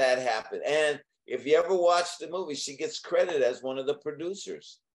 That's how that happened. And if you ever watch the movie, she gets credited as one of the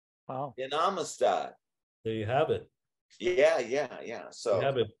producers. Wow. In Amistad. There you have it. Yeah. So you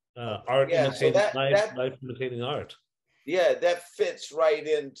have it. Art imitating life imitating art. Yeah, that fits right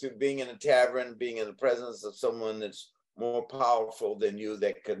into being in a tavern, being in the presence of someone that's more powerful than you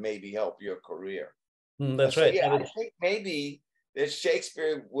that could maybe help your career. That's right. Yeah, I think maybe that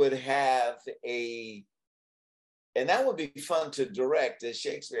Shakespeare would have and that would be fun to direct, that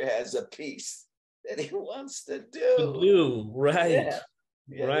Shakespeare has a piece that he wants to do. Right.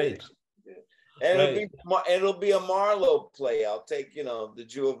 Yeah. Right. And it'll be a Marlowe play. I'll take, the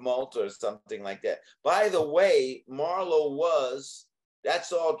Jew of Malta or something like that. By the way, Marlowe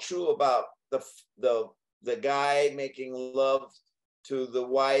that's all true about the guy making love to the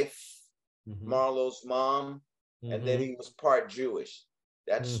wife, mm-hmm. Marlowe's mom, mm-hmm. and that he was part Jewish.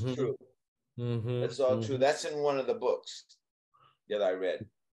 That's mm-hmm. true. Mm-hmm. That's all mm-hmm. true. That's in one of the books that I read.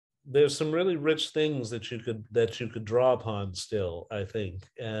 There's some really rich things that you could draw upon still, I think,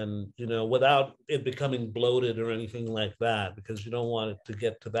 and without it becoming bloated or anything like that, because you don't want it to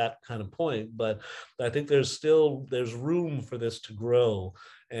get to that kind of point. But I think there's room for this to grow.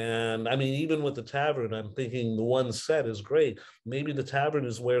 And I mean, even with the tavern, I'm thinking the one set is great. Maybe the tavern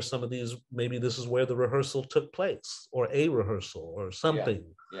is where maybe this is where the rehearsal took place, or a rehearsal or something.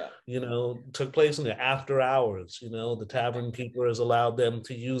 Yeah. Took place in the after hours. The tavern keeper has allowed them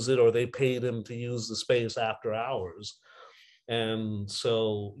to use it, or they paid them to use the space after hours. And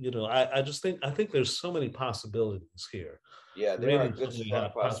so, I think there's so many possibilities here. Yeah, there are good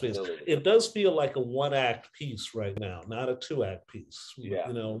possibilities. It does feel like a one-act piece right now, not a two-act piece. Yeah.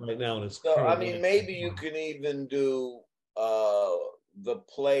 Right now, and it's. So I mean, maybe you can even do the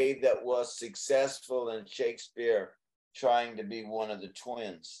play that was successful in Shakespeare trying to be one of the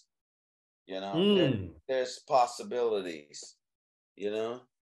twins. There's possibilities.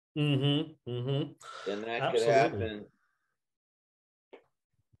 Mm-hmm. Mm-hmm. And that Absolutely. could happen.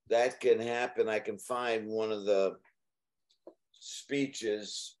 That can happen. I can find one of the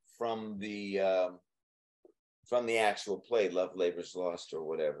speeches from the actual play, Love Labor's Lost or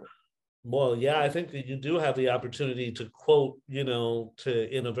whatever. Well, yeah, I think that you do have the opportunity to quote, in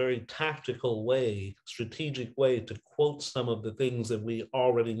a very tactical way, strategic way, to quote some of the things that we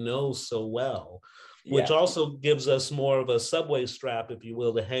already know so well, which also gives us more of a subway strap, if you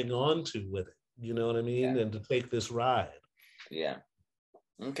will, to hang on to with it. You know what I mean? And to take this ride. Yeah.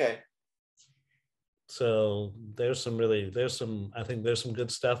 Okay. So there's some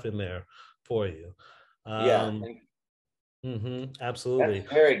good stuff in there for you. Absolutely.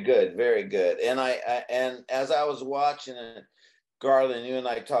 That's very good, very good. And and as I was watching it, Garland, you and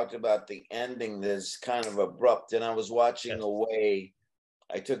I talked about the ending that's kind of abrupt, and I was watching away.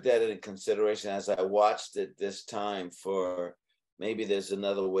 I took that into consideration as I watched it this time, for maybe there's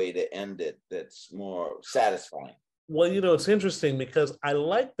another way to end it that's more satisfying. Well, it's interesting because I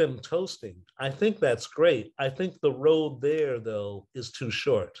like them toasting. I think that's great. I think the road there, though, is too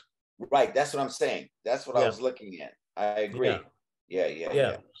short. Right. That's what I'm saying. That's what I was looking at. I agree.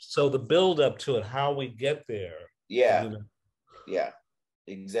 Yeah. So the build up to it, how we get there. Yeah. Yeah,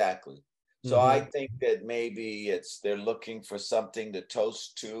 exactly. So I think that maybe they're looking for something to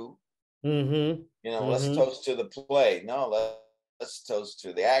toast to. Mm-hmm. Let's toast to the play. No, let's toast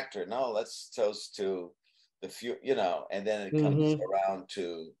to the actor. No, let's toast to the few, and then it comes around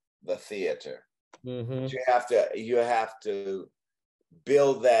to the theater. Mm-hmm. But you have to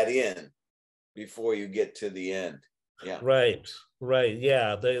build that in before you get to the end. Yeah. Right. Right.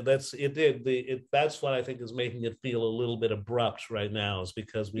 Yeah. That's it. That's what I think is making it feel a little bit abrupt right now, is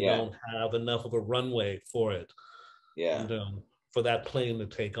because we don't have enough of a runway for it. Yeah. You know, for that plane to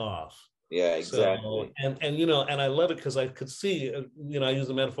take off. Yeah, So, exactly. and you know, and I love it because I could see, you know, I use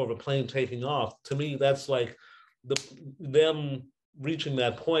the metaphor of a plane taking off. To me, that's like them reaching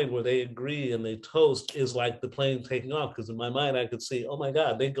that point where they agree and they toast is like the plane taking off. Because in my mind, I could see, oh my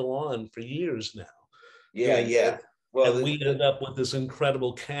God, they go on for years now. Yeah, Doing yeah. this, Well, and we end up with this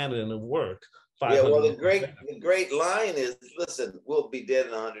incredible canon of work. yeah. Well, the 500 great line is, "Listen, we'll be dead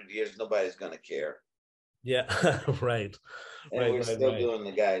in 100 years. Nobody's gonna care." Yeah, right, And right, we're right, still right, doing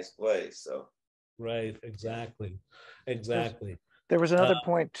the guy's play. So right, exactly, exactly. There was another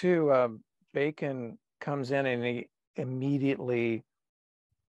point too. Bacon comes in and he immediately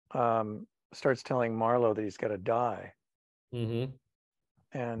starts telling Marlowe that he's got to die, Mm-hmm.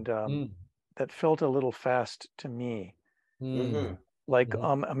 and that felt a little fast to me. Mm. Like,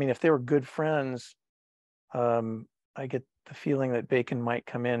 Mhm. I mean, if they were good friends, I get the feeling that Bacon might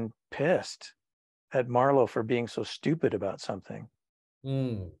come in pissed at Marlowe for being so stupid about something.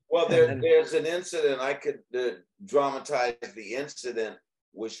 Mm. well, And then, there's an incident. I could dramatize the incident,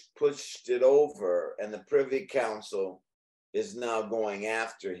 which pushed it over, and the Privy Council is now going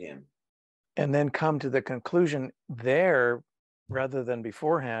after him. and then come to the conclusion there, rather than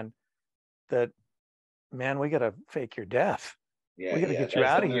beforehand, that, man, we got to fake your death. Yeah, We got to yeah. get you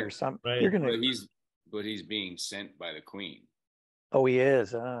That's out of the- here. Right. You're gonna. But he's being sent by the Queen. Oh, he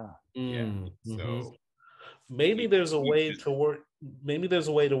is. Yeah. Mm-hmm. So Maybe there's a he way just- to work. Maybe there's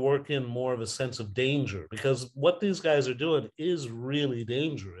a way to work in more of a sense of danger, because what these guys are doing is really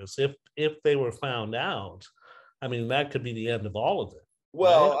dangerous. If they were found out, I mean, that could be the end of all of it.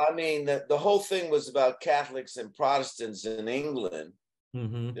 Well, Right? I mean, the whole thing was about Catholics and Protestants in England.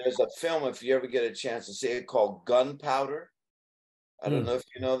 Mm-hmm. There's a film, if you ever get a chance to see it, called Gunpowder. I don't know if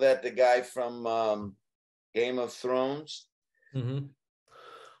you know that, the guy from Game of Thrones. Mm-hmm.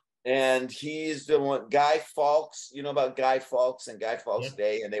 And he's the one, Guy Fawkes, you know about Guy Fawkes and Guy Fawkes Yep.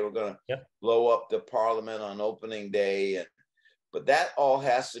 Day, and they were going to Yep. blow up the Parliament on opening day. But that all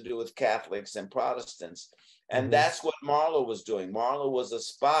has to do with Catholics and Protestants. And that's what Marlowe was doing. Marlowe was a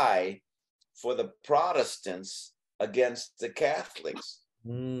spy for the Protestants against the Catholics.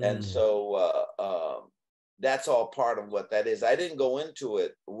 And so that's all part of what that is. I didn't go into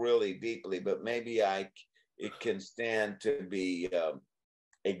it really deeply, but maybe it can stand to be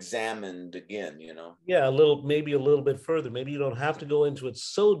examined again, you know. Yeah, maybe a little bit further. Maybe you don't have to go into it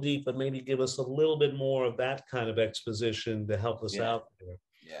so deep, but maybe give us a little bit more of that kind of exposition to help us out there.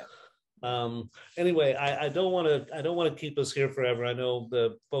 Yeah. Anyway, I don't want to keep us here forever. I know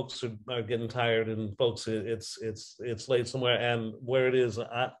the folks are getting tired, and folks, it's late somewhere, and where it is,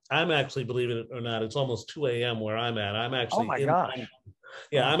 I'm actually, believe it or not, it's almost 2 a.m. where I'm at. I'm actually gosh.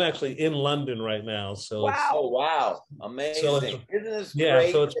 I'm actually in London right now. So Oh wow, amazing! So Isn't this yeah,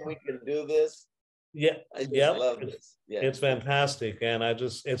 great that we can do this? Yeah, I just love this. Yeah, it's fantastic, and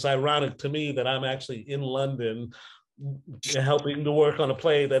it's ironic to me that I'm actually in London, helping to work on a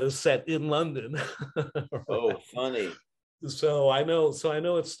play that is set in London. Oh, funny. So I know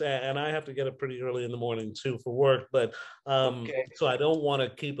it's, and I have to get up pretty early in the morning too for work, but so I don't want to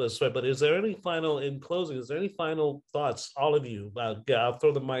keep us. But is there any in closing? Is there any final thoughts, all of you? I'll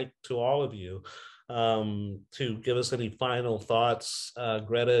throw the mic to all of you to give us any final thoughts.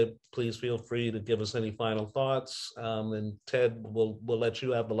 Greta, please feel free to give us any final thoughts, and Ted, we'll let you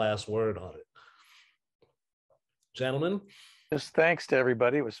have the last word on it. Gentlemen, just thanks to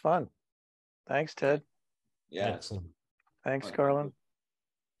everybody. It was fun. Thanks, Ted. Yeah. Excellent. Thanks, Garland.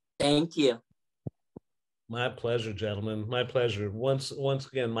 Thank you. My pleasure, gentlemen. My pleasure. Once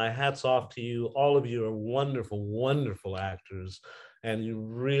again, my hat's off to you. All of you are wonderful, wonderful actors, and you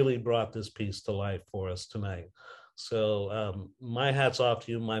really brought this piece to life for us tonight. So my hat's off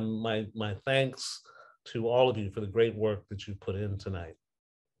to you. My thanks to all of you for the great work that you put in tonight.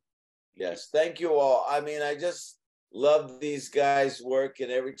 Yes, thank you all. I mean, I just love these guys' work, and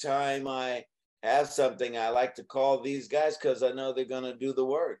every time I have something, I like to call these guys because I know they're going to do the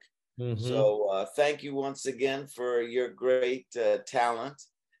work. So thank you once again for your great talent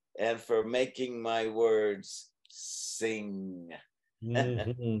and for making my words sing.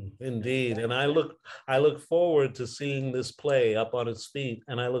 Indeed, and I look forward to seeing this play up on its feet,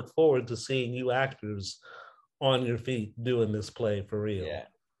 and I look forward to seeing you actors on your feet doing this play for real. Yeah,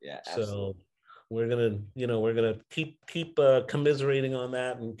 absolutely. So we're gonna keep commiserating on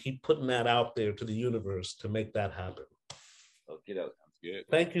that and keep putting that out there to the universe to make that happen. Okay, that sounds good.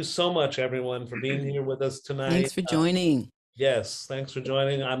 Thank you so much, everyone, for being here with us tonight. Thanks for joining. Yes, thanks for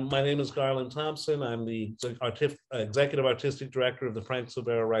joining. My name is Garland Thompson. I'm the Executive Artistic Director of the Frank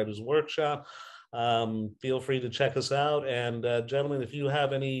Silvera Writers Workshop. Feel free to check us out. And gentlemen, if you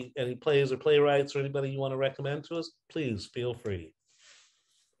have any plays or playwrights or anybody you want to recommend to us, please feel free.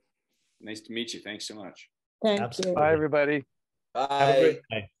 Nice to meet you. Thanks so much. Thank Absolutely. you. Bye, everybody. Bye. Have a great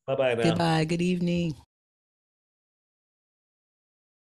night. Bye-bye now. Goodbye. Good evening.